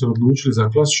 tu su se odlučili za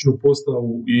klasičnu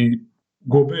postavu i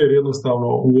Gobert jednostavno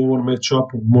u ovom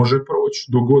match-upu može proći,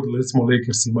 dok god recimo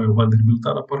Lakers imaju Vanderbilta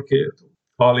na parketu.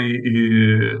 Ali i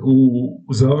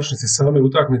u završnici same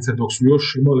utakmice, dok su još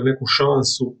imali neku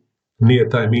šansu, nije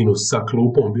taj minus sa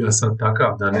klupom bio sad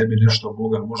takav da ne bi nešto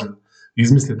mogao možda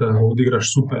izmisliti da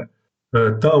odigraš super.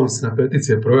 Towns na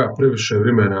petici je proveo previše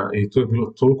vremena i to je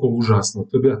bilo toliko užasno.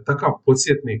 To je bio takav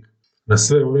podsjetnik na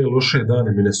sve one loše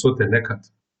dane Minnesota nekad.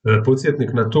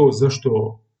 Podsjetnik na to zašto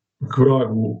k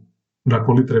vragu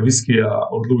nakon litre viskija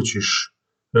odlučiš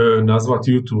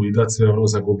nazvati YouTube i dati sve ono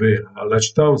za Gobera.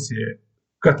 Znači Towns je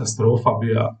katastrofa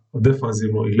bija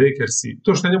defanzivno i Lakersi.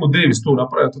 To što je njemu Davis tu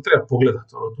napravio, to treba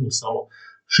pogledati, tu samo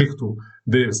šihtu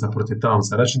Davisa protiv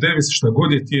Townsa. Znači Davis šta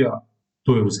god je tija,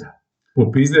 to je uzeo.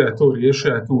 Popizdija je to,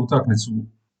 riješio je tu utakmicu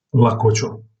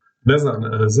lakoćom. Ne znam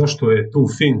zašto je tu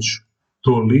Finch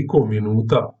toliko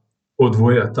minuta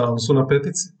odvoja Townsu na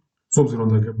petici, s obzirom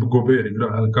da je Gobert igra,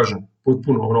 ali kažem,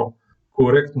 potpuno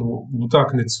korektnu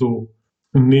utakmicu,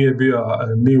 nije bio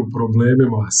ni u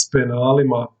problemima s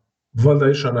penalima, valjda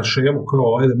išao na šemu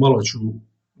kao ajde malo ću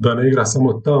da ne igra samo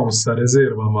Towns sa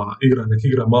rezervama, nek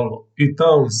igra malo i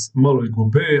Towns, malo i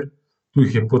Gobert, tu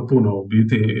ih je potpuno u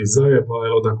biti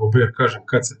zajebalo da Gobert, kažem,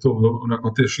 kad se to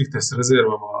nakon te šihte s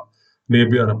rezervama nije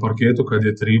bio na parketu kad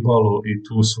je tribalo i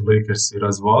tu su Lakersi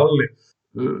razvalili.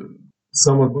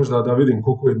 Samo možda da vidim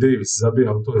koliko je Davis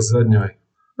zabijao u toj zadnjoj,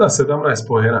 da 17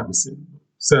 poena, mislim,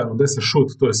 7 od 10 šut,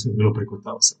 to je sve bilo preko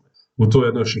Townsa u toj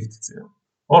jednoj šihtici.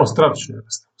 Ono, stravično je,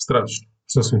 stravično,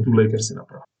 što su im tu Lakersi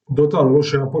napravili. Totalno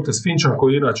loš jedan potez Finča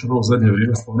koji inače u zadnje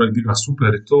vrijeme stvarno diga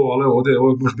super i to, ali evo ovdje je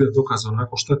baš bio dokaz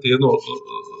onako šta ti jedno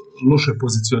loše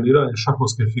pozicioniranje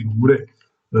šahovske figure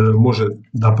može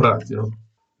napraviti. Ja.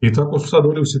 I tako su sad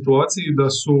oni u situaciji da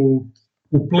su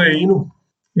u play-inu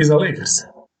iza Lakersa.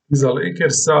 Iza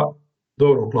Lakersa,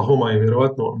 dobro, Oklahoma je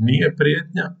vjerovatno nije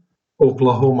prijetnja,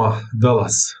 Oklahoma,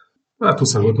 Dallas, a tu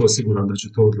sam gotovo siguran da će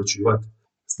to odlučivati.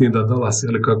 S tim da Dallas,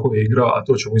 ili kako je igra, a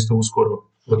to ćemo isto uskoro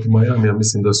protiv Miami,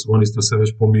 mislim da su oni isto se već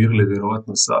pomirili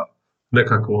vjerovatno sa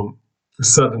nekakvom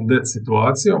sudden death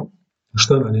situacijom.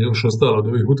 Šta nam je još ostalo od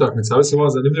ovih utakmica? Mislim, ova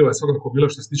zanimljiva je svakako bila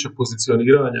što se tiče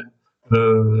pozicioniranja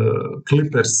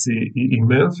Clippersi i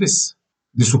Memphis.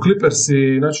 Gdje su Clippersi,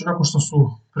 znači nakon što su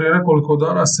prije nekoliko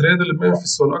dana sredili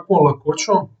Memphis onako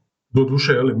lakoćom,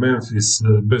 doduše Memphis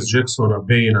bez Jacksona,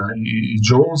 Baina i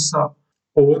Jonesa,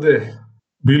 ovdje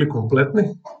bili kompletni,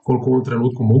 koliko u ovom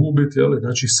trenutku mogu biti,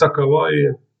 znači sa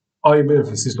Kawhijem, a i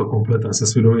Memphis isto kompletan sa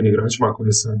svim ovim igračima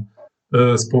koje sam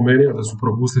spomenuo da su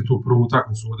propustili tu prvu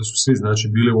utakmicu, ovdje su svi znači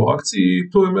bili u akciji i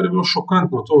to je meni bilo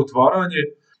šokantno, to otvaranje,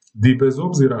 di bez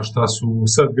obzira šta su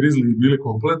sad Grizzly bili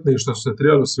kompletni i šta su se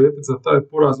trebali osvijetiti za taj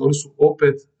poraz, oni su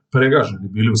opet pregaženi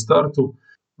bili u startu,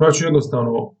 znači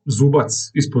jednostavno zubac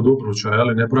ispod obruča,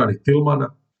 ne brani Tillmana,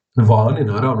 vani,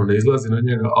 naravno ne izlazi na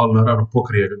njega, ali naravno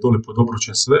pokrije ga dole pod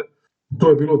obručem sve. To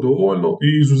je bilo dovoljno i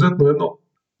izuzetno jedno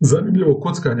zanimljivo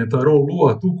kockanje, ta roll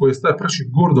lua tu koji staje praši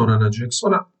Gordona na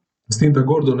Jacksona, s tim da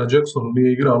Gordon na Jacksonu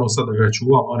nije igrao ono sad da ga je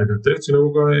čuvao vani na treći, nego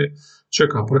ga je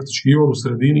čeka praktički i on u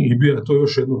sredini i bija to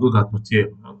još jedno dodatno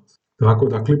tijelo. Tako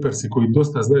da Clippersi koji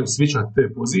dosta znaju svičati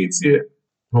te pozicije,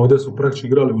 ovdje su praktički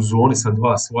igrali u zoni sa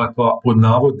svoja dva pod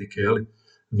navodnike,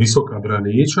 visoka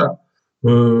braniča,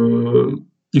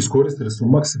 iskoristili su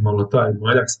maksimalno taj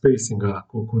manjak spacinga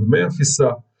kod Memphisa,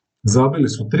 zabili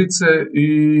su trice i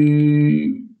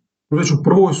već u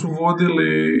prvoj su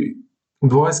vodili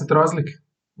 20 razlike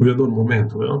u jednom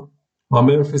momentu. Ja? A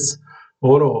Memphis,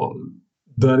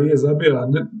 da nije zabija,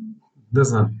 ne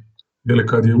znam,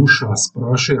 kad je ušao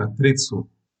sprašija tricu,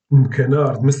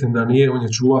 Kennard, mislim da nije, on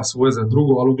je čuvao svoje za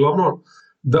drugo, ali uglavnom,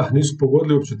 da, nisu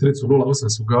pogodili uopće tricu, 0-8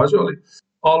 su gađali,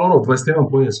 ali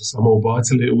 21 poen su samo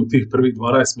ubacili u tih prvih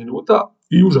 12 minuta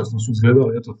i užasno su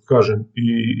izgledali, eto kažem,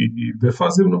 i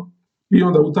defazivno. I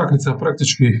onda utakmica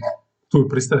praktički, tu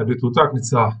pristaje biti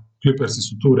utakmica, Clippersi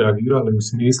su tu reagirali u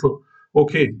smislu,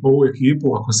 ok, ovu ekipu,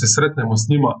 ako se sretnemo s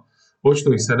njima, očito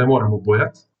ih se ne moramo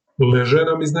bojati, leže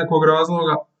nam iz nekog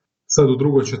razloga. Sad u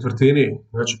drugoj četvrtini,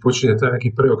 znači počinje taj neki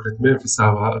preokret Memphisa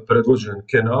predvođen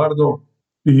Kennardom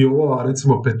i ova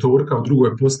recimo petorka u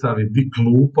drugoj postavi bi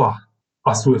klupa,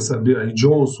 a su je sad bio i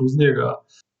Jones uz njega,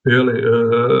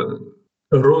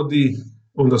 Rodi,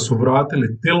 onda su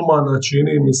vratili Tillmana,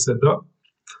 čini mi se da,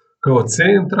 kao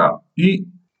centra i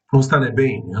ostane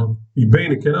Bain. I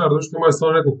Bain i Kennard, što imaju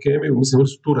stvarno neku kemiju, mislim da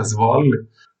su tu razvalili,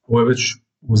 ovo je već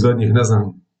u zadnjih, ne znam,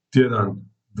 tjedan,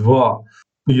 dva,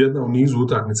 i jedna u nizu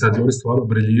utakmica gdje oni stvarno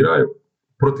briljiraju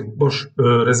protiv baš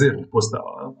rezervnih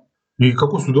postava. I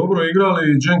kako su dobro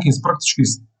igrali, Jenkins praktički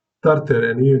startere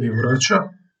nije ni vraća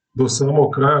do samog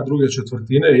kraja druge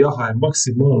četvrtine, jaha je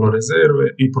maksimalno rezerve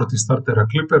i protiv startera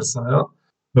Clippersa. Ja?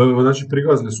 Znači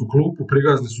prigazili su klupu,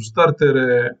 prigazili su startere,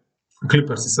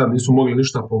 Clippersi sad nisu mogli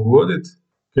ništa pogoditi,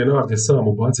 Kennard je sam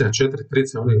ubacio 4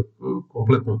 trice, oni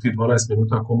kompletno u tih 12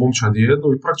 minuta ako momčad jednu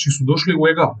i praktički su došli u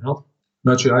egal. Ja?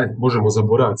 Znači, možemo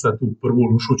zaboraviti sad tu prvu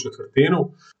lošu četvrtinu,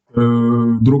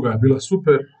 druga je bila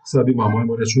super, sad imamo,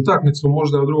 ajmo reći, utakmicu,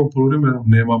 možda u drugom poluvremenu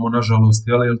nemamo, nažalost,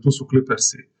 jer tu su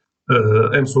Clippersi,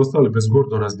 su ostali bez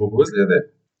Gordona zbog ozljede,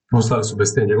 ostali su bez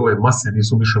te njegove mase,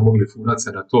 nisu više mogli furati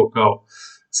se na to kao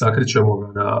sakrićemo ga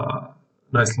na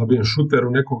najslabijem šuteru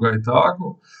nekoga i tako.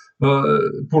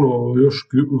 Puno još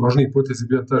važniji potez je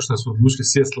bio taj što su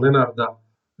odlučili sjest Lenarda,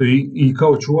 i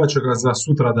kao čuvat će ga za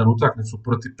sutradan utakmicu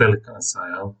protiv Pelicansa.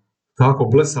 Ja? Tako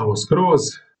blesavo skroz,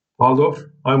 ali dobro,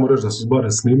 ajmo reći da su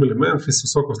barem snimili Memphis,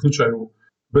 u svakom slučaju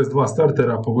bez dva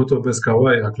startera, pogotovo bez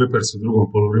Kawhija, Clippers u drugom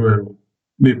poluvremenu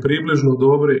ni približno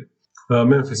dobri.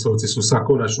 Memphisovci su sad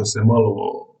konačno se malo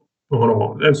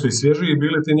Em su i svježiji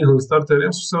bili ti njihovi starteri,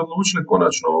 em su se odlučili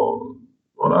konačno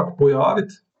onako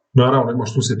pojaviti. Naravno,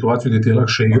 imaš tu situaciju gdje ti je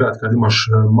lakše igrati kad imaš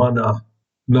mana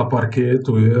na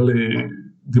parketu,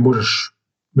 gdje možeš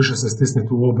više se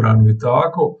stisniti u obranu i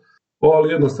tako,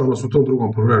 ali jednostavno su u tom drugom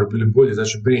poluvremenu bili bolji,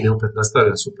 znači Green je opet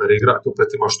nastavio super igrati, opet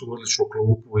imaš tu odličnu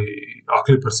klupu, a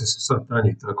Clippersi su sad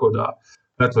tanji, tako da,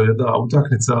 eto, jedna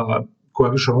utakmica koja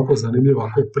je više ovako zanimljiva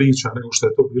kao priča nego što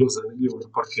je to bilo zanimljivo na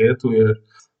parketu, jer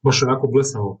baš je onako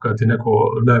blesavo kad ti neko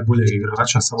najboljeg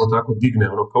igrača samo tako digne,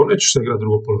 kao nećeš se igrati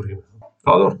drugo poluvreme.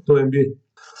 Ali dobro, to je NBA.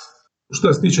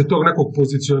 Što se tiče tog nekog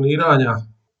pozicioniranja,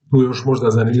 tu je još možda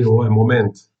zanimljiv ovaj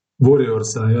moment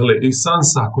Warriorsa i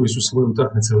Sunsa koji su svoje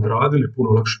utakmice odradili, puno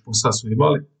lakše posao su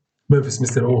imali. Memphis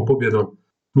mislim ovom pobjedom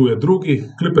tu je drugi.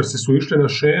 Clippersi su išli na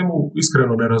šemu,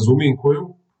 iskreno ne razumijem koju,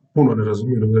 puno ne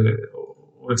razumijem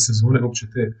ove sezone, uopće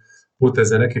te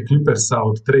poteze neke Clippersa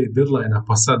od trade deadline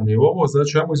pa sad ni ovo.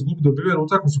 Znači, ajmo izgubiti dobivenu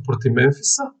utakmicu protiv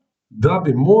Memphisa da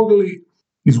bi mogli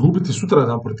izgubiti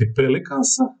sutradan protiv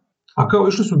Pelicansa, a kao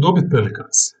išli su dobiti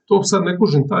Pelicans. To sad ne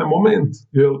kužim taj moment,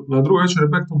 jer na drugu večer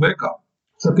je back to backa.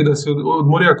 Čak i da se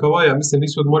odmorio Kavaja, mislim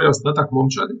nisu odmorio ostatak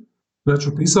momčadi. Znači,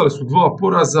 upisali su 2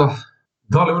 poraza,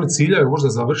 da li oni ciljaju možda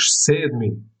završiti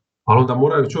 7. Ali onda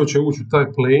moraju čovječe ući u taj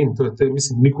play-in, to je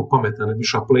mislim, niko pametan ne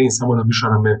biša play-in, samo da biša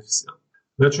na Memphis.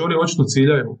 Znači, oni očito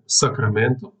ciljaju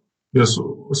Sacramento, jer su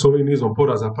s ovim nizom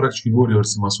poraza praktički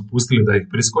Warriorsima su pustili da ih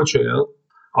priskoče,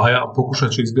 a ja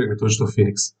pokušat ću izbjegnuti očito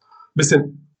Phoenix. Mislim,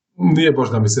 nije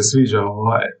baš da mi se sviđa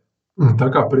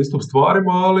takav pristup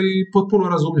stvarima, ali potpuno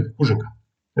razumljiv, kuženka.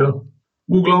 Ja.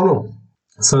 Uglavnom,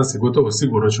 Suns je gotovo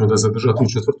sigurno ćemo da zadržati tu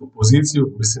 4. poziciju,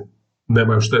 mislim,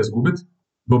 nemaju šta izgubiti.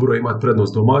 Dobro je imati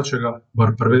prednost domaćega, bar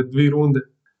prve 2 runde,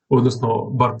 odnosno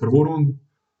bar prvu rundu.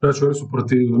 Znači, oni su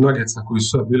protiv Nuggetsa koji su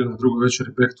sad bili na drugoj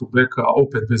večeri back to backa,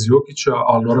 opet bez Jokića,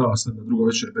 ali naravno sad na drugoj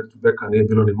večeri back to backa nije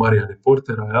bilo ni Marija ni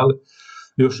Portera,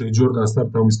 još i Jordan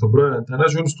starta umjesto Bryanta.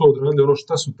 Znači, oni su to odradili ono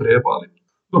šta su trebali.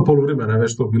 Do poluvremena je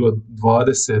već to bilo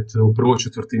 20, u prvoj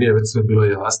četvrtini je već sve bilo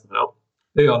jasno,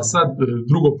 ali sad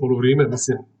drugo poluvrijeme,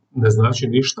 mislim, ne znači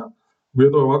ništa. U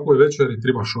jednoj ovakvoj večeri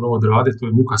trebaš ono odraditi, to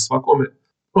je muka svakome.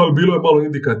 Ali bilo je malo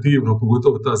indikativno,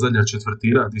 pogotovo ta zadnja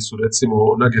četvrtina, gdje su recimo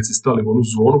Nuggetsi stali u onu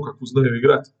zonu kako znaju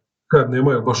igrati. Kad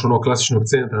nemaju baš ono klasičnog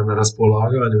centra na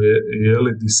raspolaganju,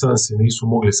 di Sunsi nisu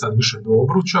mogli sad više do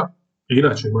obruča.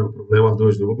 Inače imaju problema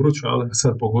doći do obruča, ali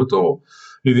sad pogotovo,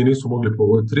 ili nisu mogli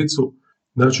pogoditi tricu.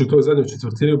 Znači u toj zadnjoj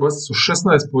četvrtini bacili su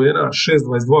 16 poena,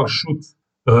 6-22 šut.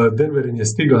 Denver im je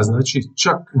stigao, znači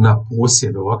čak na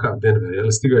posjed ovakav Denver,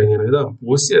 stigao im je na jedan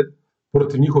posjed.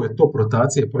 Protiv njihove top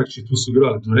rotacije, praktički tu su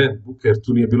igrali Durant, Booker,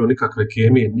 tu nije bilo nikakve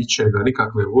kemije, ničega,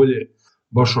 nikakve volje,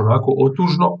 baš onako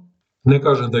otužno. Ne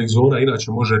kažem da ih zona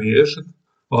inače može riješiti,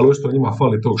 ali očito njima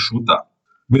fali tog šuta.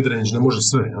 Midrange ne može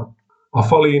sve, a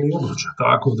fali i ni obruča,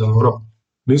 tako da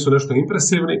nisu nešto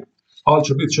impresivni, ali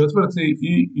će biti 4.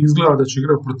 i izgleda da će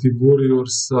igrati protiv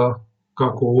Warriorsa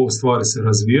kako ovo stvari se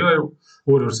razvijaju.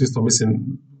 Warriors isto, mislim,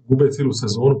 gube cijelu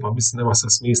sezonu, pa mislim nema sad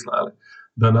smisla,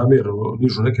 da namjerno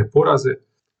nižu neke poraze.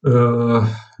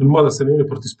 Mada se ni oni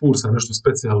protiv Spursa nešto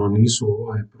specijalno nisu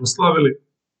proslavili.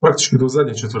 Praktički do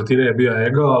zadnje četvrtine je bio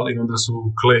egal i onda su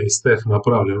Clay i Steph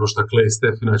napravili ono što Clay i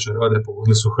Steph inače rade,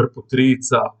 pogodili su hrpu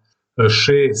trica, 6,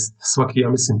 svaki ja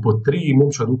mislim po 3,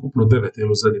 momčad ukupno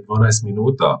 9 u zadnjih 12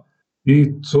 minuta. I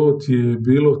to ti je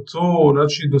bilo to,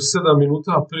 znači do 7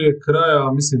 minuta prije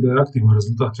kraja, mislim da je aktivan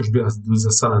rezultat još bio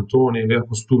za San Antonio,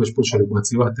 iako su tu već počeli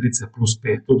ubacivati trice plus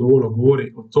 5, to dovoljno govori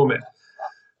o tome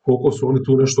koliko su oni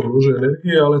tu nešto uložili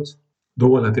energije, ali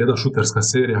dovoljna je jedna šuterska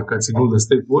serija kad si Golden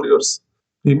State Warriors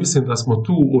i mislim da smo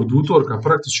tu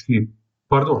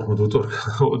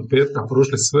od petka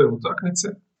prošli sve utakmice,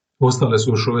 ostale su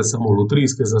još ove samo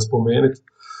lutrijske za spomenuti,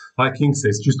 Kings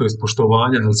čisto iz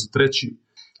poštovanja, ali su treći.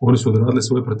 Oni su odradili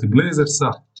svoje protiv Blazersa,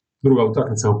 druga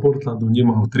utakmica u Portlandu,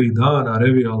 njima u 3 dana,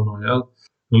 revijalno,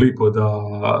 lipo da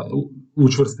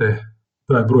učvrste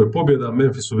taj broj pobjeda.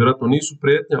 Memphisu vjerojatno nisu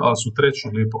prijetnja, ali su treći,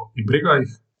 lipo i briga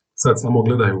ih. Sad samo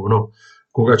gledaju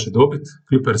koga će dobiti,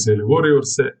 Clippers ili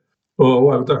Warriors.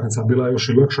 Ova utakmica bila još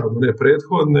i lakša od one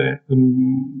prethodne,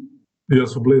 jer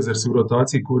su Blazersi u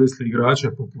rotaciji koristili igrače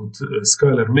poput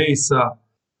Skyler Macea,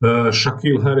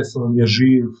 Shaquille Harrison je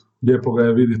živ, lijepo ga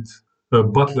je vidjeti.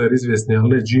 Butler izvjesni, ali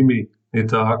ne Jimmy i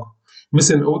tako.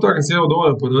 Mislim, u utakmici je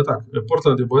dovoljan podatak.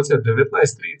 Portland je bacio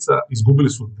 19 trica, izgubili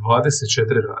su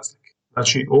 24 razlike.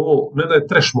 Znači, ovo ne da je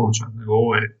trash momčad, nego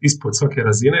ovo je ispod svake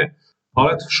razine, ali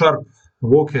eto, Sharp,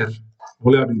 Walker,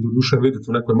 volio bih do duše vidjeti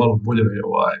u nekoj malo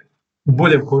u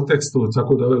boljem kontekstu,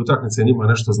 tako da ove utakmice njima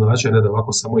nešto znači, ne da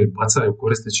ovako samo ih bacaju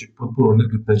koristeći potpuno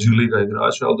nebitne G-liga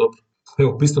igrače, ali dobro.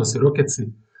 Evo, Pistons i Rocketsi,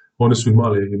 Oni su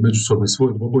imali međusobni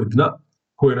svoj dvoboj dna.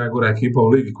 Ko je najgora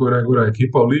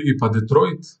ekipa u ligi, pa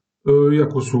Detroit.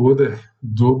 Iako su ovdje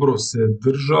dobro se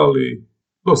držali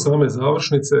do same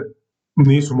završnice,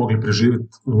 nisu mogli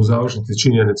preživjeti u završnici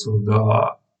činjenicu da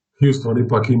Houston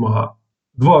ipak ima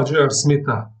 2 J.R.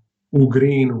 Smitha u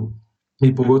Greenu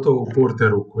i pogotovo u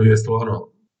Porteru koji je stvarno,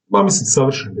 mislim,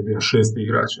 savršen bi bio 6.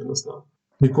 igrač jednostavno.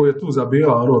 I koji je tu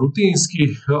zabijao rutinski.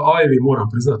 Ivy, moram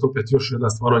priznati, opet još jedna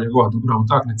stvarno njegova dobra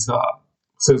utakmica.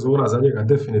 Sezona za njega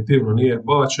definitivno nije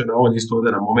bačena, on isto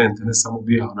ode na momente, ne samo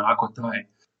bija onako taj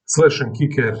slash and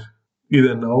kicker,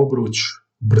 ide na obruč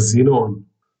brzinom,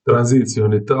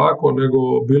 tranzicijom i tako, nego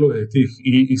bilo je tih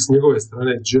i s njegove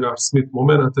strane J.R. Smith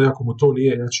momenata, iako mu to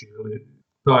nije jači,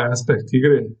 taj aspekt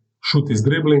igre, šut iz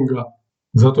driblinga,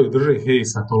 zato i drže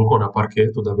Hayesa toliko na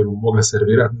parketu da bi mu mogli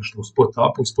servirati nešto u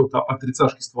spot-upa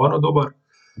tricaški stvarno dobar,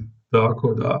 tako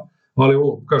da, ali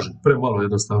ovo, kažem, premalo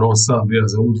jednostavno, on sam bija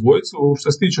za ovu dvojicu. Što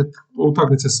se tiče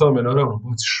utakmice same, naravno,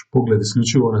 baciš pogled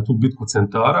isključivo na tu bitku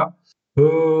centara.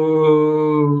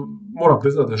 Moram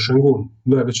priznati da je Šengun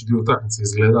najveći dio utakmice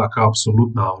izgleda kao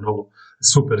apsolutna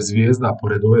super zvijezda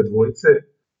pored ove dvojice.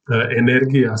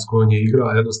 Energija s kojom je igra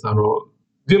jednostavno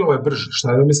djelova je brže, što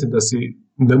ja mislim da si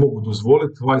ne mogu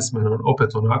dozvoliti. Weissman opet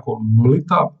onako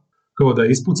mlita, kao da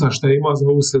ispuca šta ima za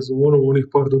ovu sezonu, onih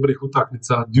par dobrih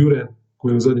utakmica. Duren,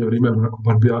 koji u zadnje vrijeme onako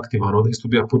bar bio aktivan, onda isto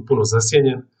bio potpuno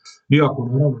zasjenjen. Iako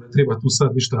naravno ne treba tu sad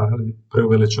ništa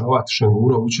preuveličavati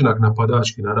Šengunov učinak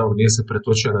napadački, naravno nije se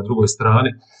pretočio na drugoj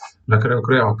strani. Na kraju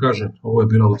krajeva, kažem, ovo je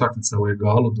bila utakmica u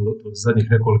egalu do zadnjih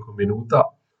nekoliko minuta.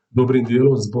 Dobrim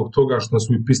dijelom zbog toga što su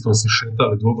i Pistonsi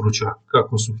šetali do obruča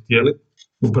kako su htjeli,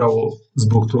 upravo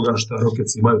zbog toga što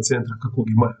Rockets imaju centra kakvog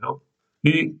imaju. No?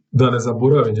 I da ne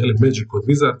zaboravim, Magic od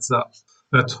Wizardsa,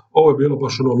 eto, ovo je bilo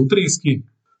baš lutrijski,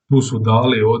 tu su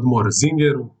dali odmor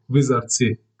Zingeru, Wizardsi,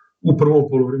 u prvom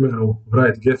poluvremenu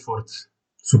Wright Gafford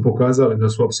su pokazali da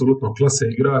su apsolutno klase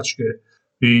igračke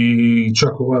i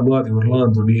čak ovaj mladi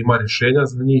Orlando nije ima rješenja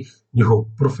za njih, njihov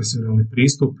profesionalni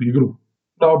pristup, igru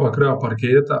na oba kraja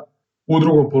parketa. U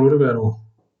drugom poluvremenu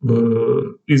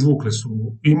izvukli su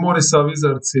i Morisa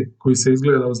Wizardsi koji se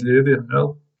izgleda ozlijedio,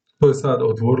 to je sad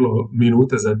otvorilo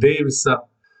minute za Davisa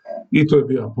i to je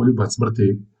bio poljubac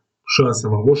smrti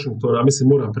šansama Washingtona. Mislim,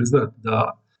 moram priznati da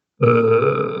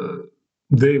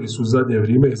Davis u zadnje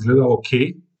vrijeme izgleda ok,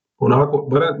 onako,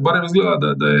 barem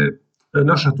izgleda da je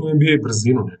naša tu NBA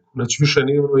brzinu neku. Znači, više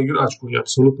nije igrač koji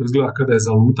apsolutno izgleda kada je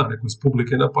zaluta neko iz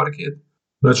publike na parket.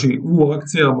 Znači, u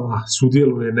akcijama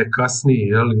sudjeluje ne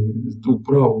kasnije, u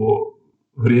pravo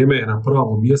vrijeme je na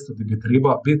pravo mjesto gdje bi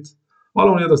treba biti, ali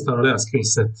on jednostavno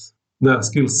nema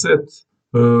skill set,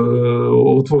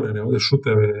 otvorene ovdje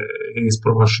šuteve je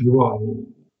ispromašivao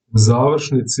u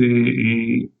završnici i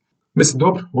mislim,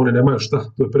 dobro, oni nemaju šta,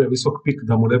 to je previsok pik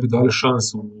da mu ne bi dali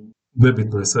šansu,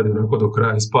 nebitno je sad onako do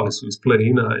kraja, ispali su iz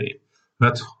play-ina i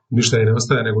eto, ništa i ne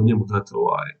ostaje nego njemu dati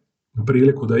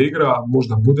priliku da igra,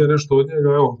 možda bude nešto od njega,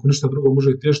 evo, ako ništa drugo može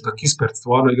i tješiti da Kispert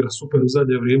stvarno igra super u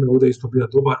zadnje vrijeme, ovdje isto bio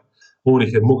dobar, on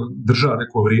ih je držao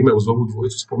neko vrijeme uz ovu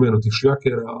dvojicu spomenutih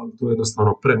šljakera, ali to je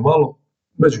jednostavno premalo.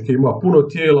 Magic ima puno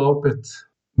tijela opet,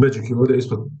 Magic je ovdje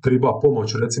isto treba pomoć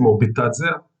recimo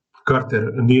Bitadzea, Carter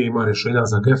nije ima rješenja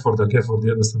za Gafforda, Gafford je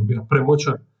jednostavno bio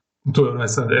premoćan. To je onaj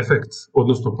sad efekt,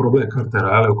 odnosno problem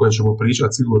Cartera, o kojem ćemo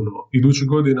pričati sigurno idućih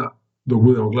godina, dok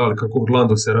budemo gledali kako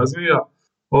Orlando se razvija.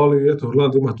 Ali eto,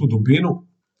 Orlando ima tu dubinu,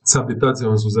 sa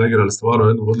Bitadzeom su zaigrali stvarno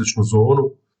jednu odličnu zonu,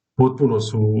 potpuno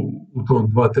su u tom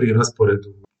 2-3 rasporedu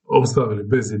ostavili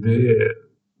bez ideje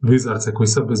Wizardse koji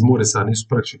sad bez Morisa nisu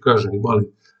praktički kažem imali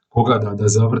koga da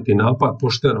zavrti napad,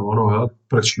 pošteno,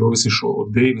 praktički ovisiš o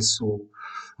Davisu,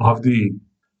 Avdi,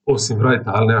 osim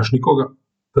Wrighta, ali nemaš nikoga.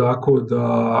 Tako da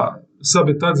sa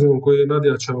Bitadzeom koji je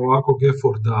nadjačao ovako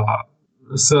Gafforda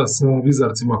sa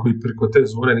Wizardsima koji preko te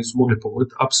zone nisu mogli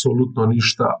pogoditi apsolutno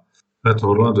ništa. Eto,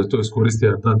 Orlando je to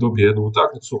iskoristio da dobije jednu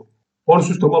utakmicu. Oni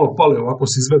su isto malo pali ovako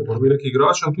s izvedbom neki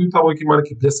igrača, tu i tamo ima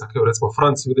neki pljesak, evo recimo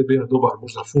Franci ovdje je bio dobar,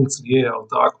 možda Fulc nije, ali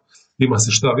tako, ima se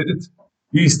šta vidjeti.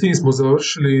 I s tim smo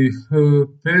završili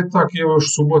petak i još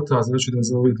subota, znači da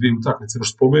za ove dvije utakmice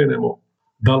još spomenemo.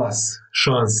 Dallas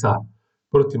šansa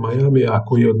protiv Miamija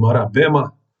koji odmara Bema,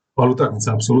 ali utakmica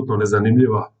je apsolutno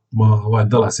nezanimljiva. Ovaj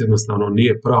Dallas jednostavno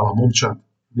nije prava momčad,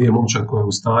 nije momčad koja je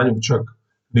u stanju čak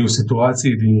ni u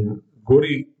situaciji gdje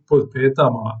gori pod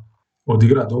petama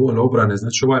odigra dovoljno obrane,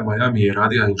 znači ovaj Miami je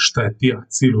radio i šta je tija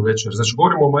cijelu večer. Znači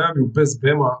govorimo o Miamiju bez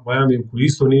Bema, Miamiju koji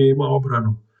isto nije imao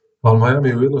obranu, ali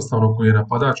Miamiju jednostavno koji je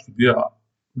napadački bio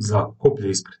za koplje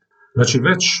ispred. Znači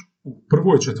već u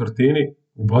prvoj četvrtini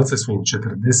ubacili su im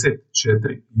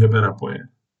 44 jebena poena.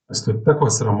 Znači to je takva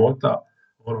sramota,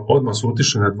 Odmah su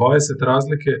otišli na 20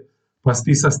 razlike, pa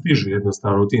ti sad stiži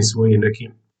jednostavno u tim svojim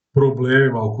nekim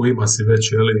problemima u kojima si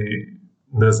već,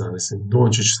 ne znam, mislim,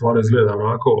 Dončić stvarno izgleda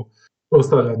onako,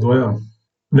 ostavlja dojam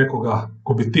nekoga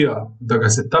ko bi tija da ga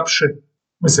se tapše.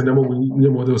 Mislim, ne mogu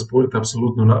njemu ovdje osporiti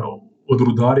apsolutno od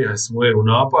rudarija svoje u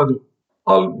napadu,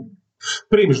 ali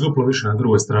primiš duplo više na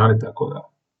drugoj strani, tako da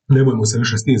nemojmo se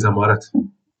više s tim zamarati.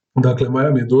 Dakle,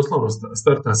 Miami je doslovno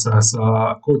starta sa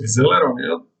Cody Zellerom,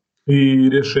 jel? I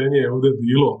rješenje je ovdje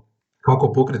bilo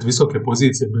kako pokriti visoke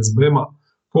pozicije bez Bema.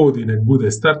 Cody nek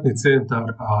bude startni centar,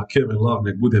 a Kevin Love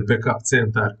nek bude backup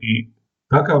centar i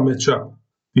takav matchup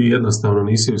ti jednostavno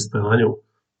nisi u stanju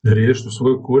riješiti u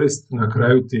svoju korist. Na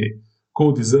kraju ti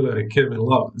Cody Zeller i Kevin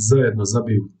Love zajedno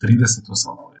zabiju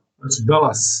 38 poena. Znači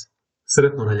Dallas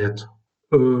sretno na ljeto.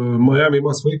 Miami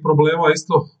ima svojih problema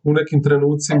isto u nekim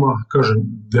trenucima, kažem,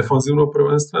 defanzivno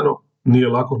prvenstveno, nije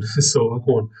lako sa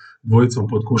ovakvom dvojicom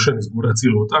pod košem izgura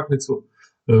cijelu utakmicu,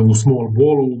 u small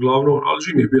ballu uglavnom, ali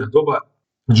Jimmy je bio dobar,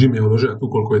 Jimmy je uložio tu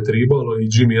koliko je tribalo i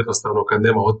Jimmy jednostavno kad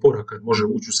nema otpora, kad može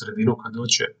ući u sredinu kad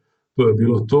hoće, to je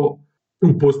bilo to.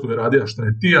 U postu je radija šta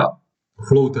je tija,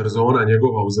 floater zona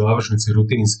njegova u završnici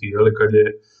rutinski, kad je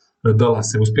Dallas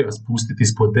se uspija spustiti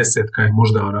ispod 10, kad je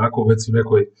možda onako već u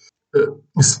nekoj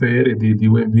sferi di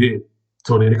u NBA,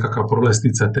 to nije nikakav problem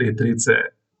stica 3 trice,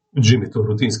 Jimmy to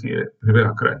rutinski je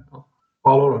priveo kraj.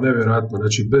 Ali nevjerojatno,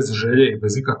 znači bez želje i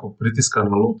bez ikakvog pritiska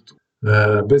na loptu,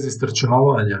 bez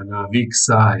istrčavanja na weak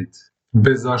side,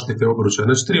 bez zaštite obruča,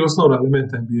 znači 3 osnovna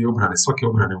elementa NBA obrane, svake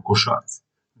obrane u košarci.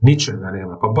 Ničega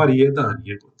nema, pa bar jedan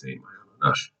jebote ima,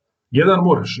 znaš. Jedan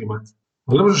moraš imati,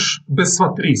 ali ne možeš bez sva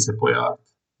 3 se pojaviti.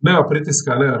 Nema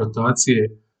pritiska, nema rotacije,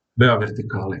 nema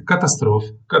vertikale.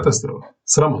 Katastrofa,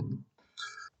 sramotno.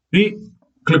 I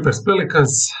Clippers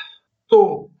Pelicans, to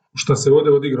što se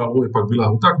ovdje odigralo, ovo je ipak bila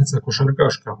utakmica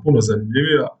košarkaška, puno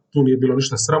zanimljivija, tu nije bilo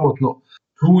ništa sramotno,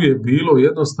 tu je bilo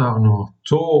jednostavno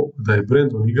to da je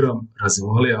Brandon Ingram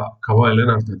razvalija Kawhi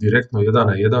Leonarda direktno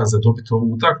 1-1 za dobiti ovu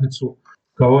utakmicu.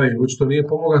 Kawhi očito nije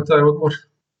pomogao taj odmor,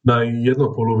 na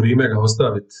jedno polovrijeme ga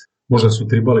ostaviti. Možda su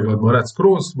trebali ga odmarati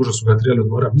skroz, možda su ga trebali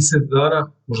odmarati mjesec dana,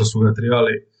 možda su ga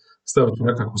trebali staviti u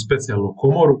nekakvu specijalnu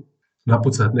komoru,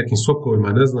 napucati nekim sokovima,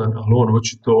 ne znam, ali on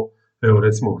očito, evo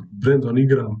recimo, Brandon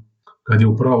Ingram, kad je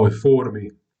u pravoj formi,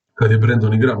 kad je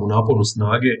Brandon Ingram u naponu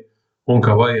snage, on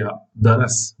Kawhija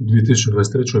danas u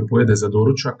 2023. pojede za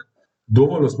doručak.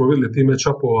 Dovoljno smo vidjeli ti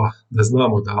match-upova da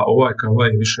znamo da ovaj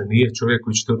Kawhi više nije čovjek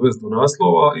koji će te odvesti do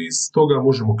naslova i iz toga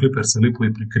možemo Clippers lipo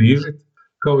i prikrižiti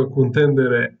kao i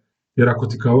kontendere, jer ako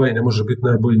ti Kawhi ne može biti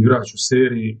najbolji igrač u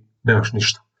seriji, nemaš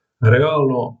ništa.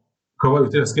 Realno,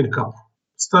 Kawhi treba skini kapu.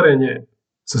 Starenje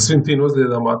sa svim tim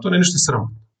ozljedama, to nije ništa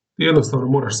sramotno. Ti jednostavno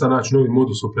moraš sad naći novi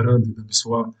modus operandi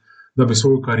da bi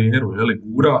svoju karijeru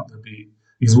gura, da bi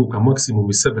izvuka maksimum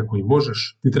iz sebe koji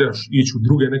možeš. Ti trebaš ići u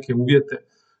druge neke uvjete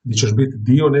gdje ćeš biti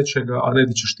dio nečega, a ne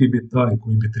gdje ćeš ti biti taj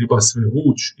koji bi treba sve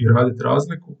vući i raditi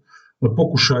razliku.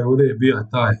 Pokušaj ovdje je bio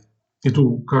taj, i tu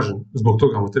kažem, zbog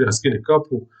toga mu treba skini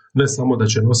kapu, ne samo da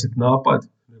će nositi napad,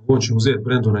 nego on će uzeti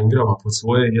Brandona Ingrama pod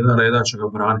svoje, 1-1 će ga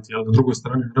braniti. Ali na drugoj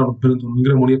strani, naravno, Brandonu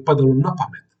Ingramu nije padalo na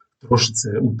pamet trošiti se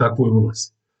u takvoj ulozi.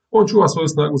 On čuva svoju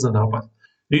snagu za napad.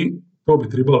 I to bi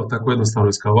trebalo tako jednostavno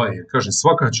iz Kawhija. Kaže,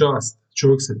 svaka čast,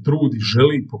 čovjek se trudi,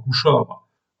 želi, pokušava,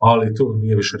 ali to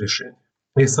nije više rješenje.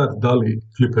 Sad, da li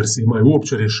Clippers imaju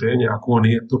uopće rješenje ako on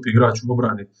nije top igrač u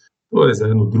obrani, to je za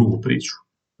jednu drugu priču.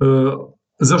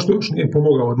 Zašto još nije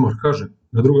pomogao odmor? Kaže,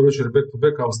 na drugoj večer back to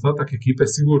back, a ostatak ekipe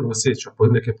sigurno osjeća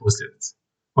pod neke posljedice.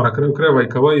 Pa na kraju krajeva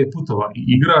i Kawhi je putova i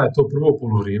igra je to prvo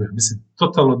polovrijeme. Mislim,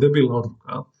 totalno debilna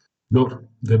odluka. Dobro,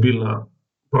 debilna,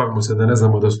 pravimo se da ne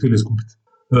znamo da su htjeli izgubiti.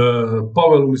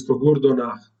 Powell umjesto Gordona,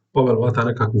 Powell vata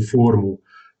nekakvu formu,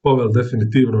 Powell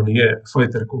definitivno nije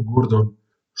fighter ko Gordon,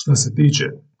 što se tiče,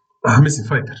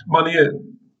 fighter, nije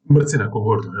mrcina ko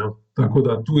Gordon, ja? Tako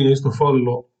da tu je isto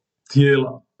falilo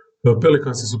tijela.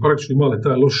 Pelikansi su praktički imali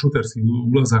taj loš šuterski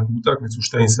ulazak u utakmicu,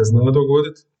 šta im se zna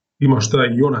dogoditi. Imaš taj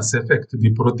Jonas efekt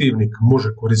gdje protivnik može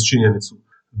koristiti činjenicu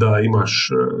da imaš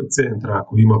centra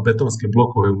koji ima betonske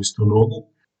blokove umjesto nogu,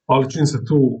 ali čim se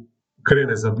tu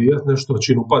krene zabijati nešto,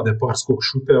 čim upadne par skok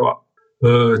šuteva,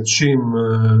 čim,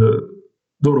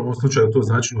 dobro u ovom slučaju to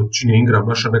značilo čim je Ingram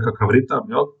naša nekakav ritam,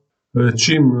 jel?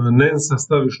 Čim Nensa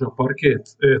staviš na parket,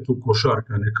 tu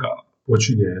košarka neka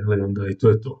počinje, onda i to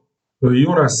je to.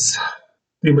 Jonas,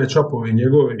 ti match-upovi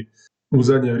njegovi u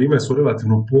zadnje vrijeme su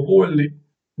relativno povoljni,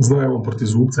 znaju on protiv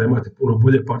Zubca imati puno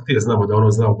bolje partije, znamo da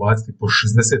ono zna ubaciti po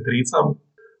 60 tricama,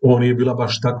 ovo nije bila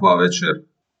baš takva večer,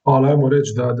 ali ajmo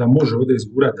reći da može ovdje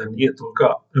izgurati, da nije tolika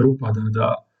rupa da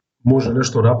može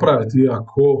nešto napraviti,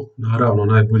 iako naravno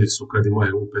najbolji su kad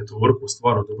imaju petorku,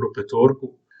 stvarno dobru petorku.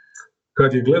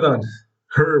 Kad je gledan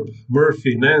Herb,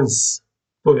 Murphy, Nance,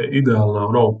 to je idealna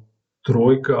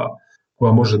trojka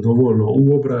koja može dovoljno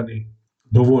u obrani,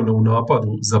 dovoljno u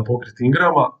napadu za pokrit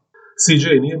Ingrama.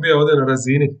 CJ nije bio ovdje na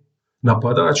razini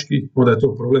napadački, onda je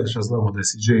to problem što znamo da je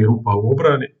CJ rupa u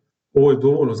obrani. Ovo je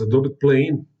dovoljno za dobiti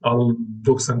play-in, ali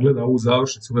dok sam gledao ovu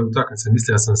završnicu ove utakmice,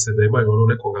 mislio sam se da imaju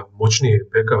nekoga moćnije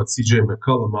beka od CJ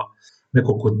McColluma,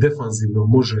 neko ko defanzivno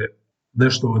može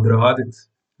nešto odraditi.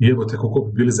 I evo te koliko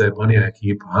bi bili zajebanija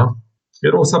ekipa. A?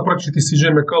 Jer ovo sad praktički CJ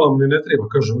McCollum ne treba,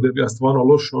 kaže ovdje je bio stvarno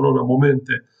loš na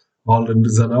momente, ali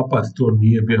za napad to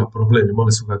nije bio problem,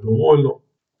 imali su ga dovoljno,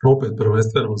 opet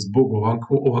prvenstveno zbog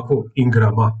ovakvog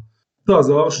Ingrama. Ta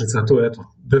završnica, to je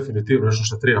definitivno nešto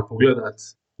što treba pogledati,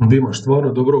 da imaš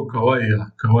stvarno dobrog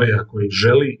Kavaija koji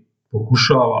želi,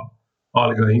 pokušava,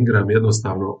 ali ga Ingram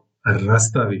jednostavno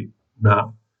rastavi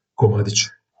na komadiće.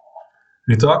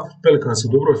 I tako, Pelicans su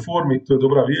u dobroj formi, to je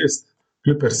dobra vijest.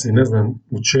 Clippersi ne znam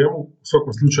u čemu, u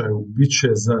svakom slučaju bit će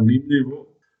zanimljivo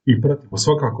i pratimo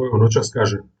svakako, evo noćas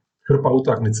kaže, hrpa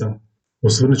utakmica,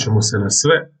 osvrnit ćemo se na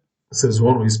sve,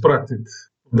 sezonu ispratiti,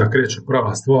 da kreće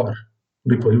prava stvar,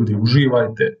 lipo ljudi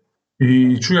uživajte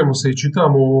i čujemo se i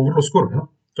čitamo vrlo skoro, ja?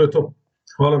 To je to.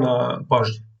 Hvala na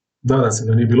pažnji. Nadam se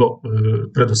da nije bilo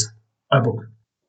predosadno. Aj bok.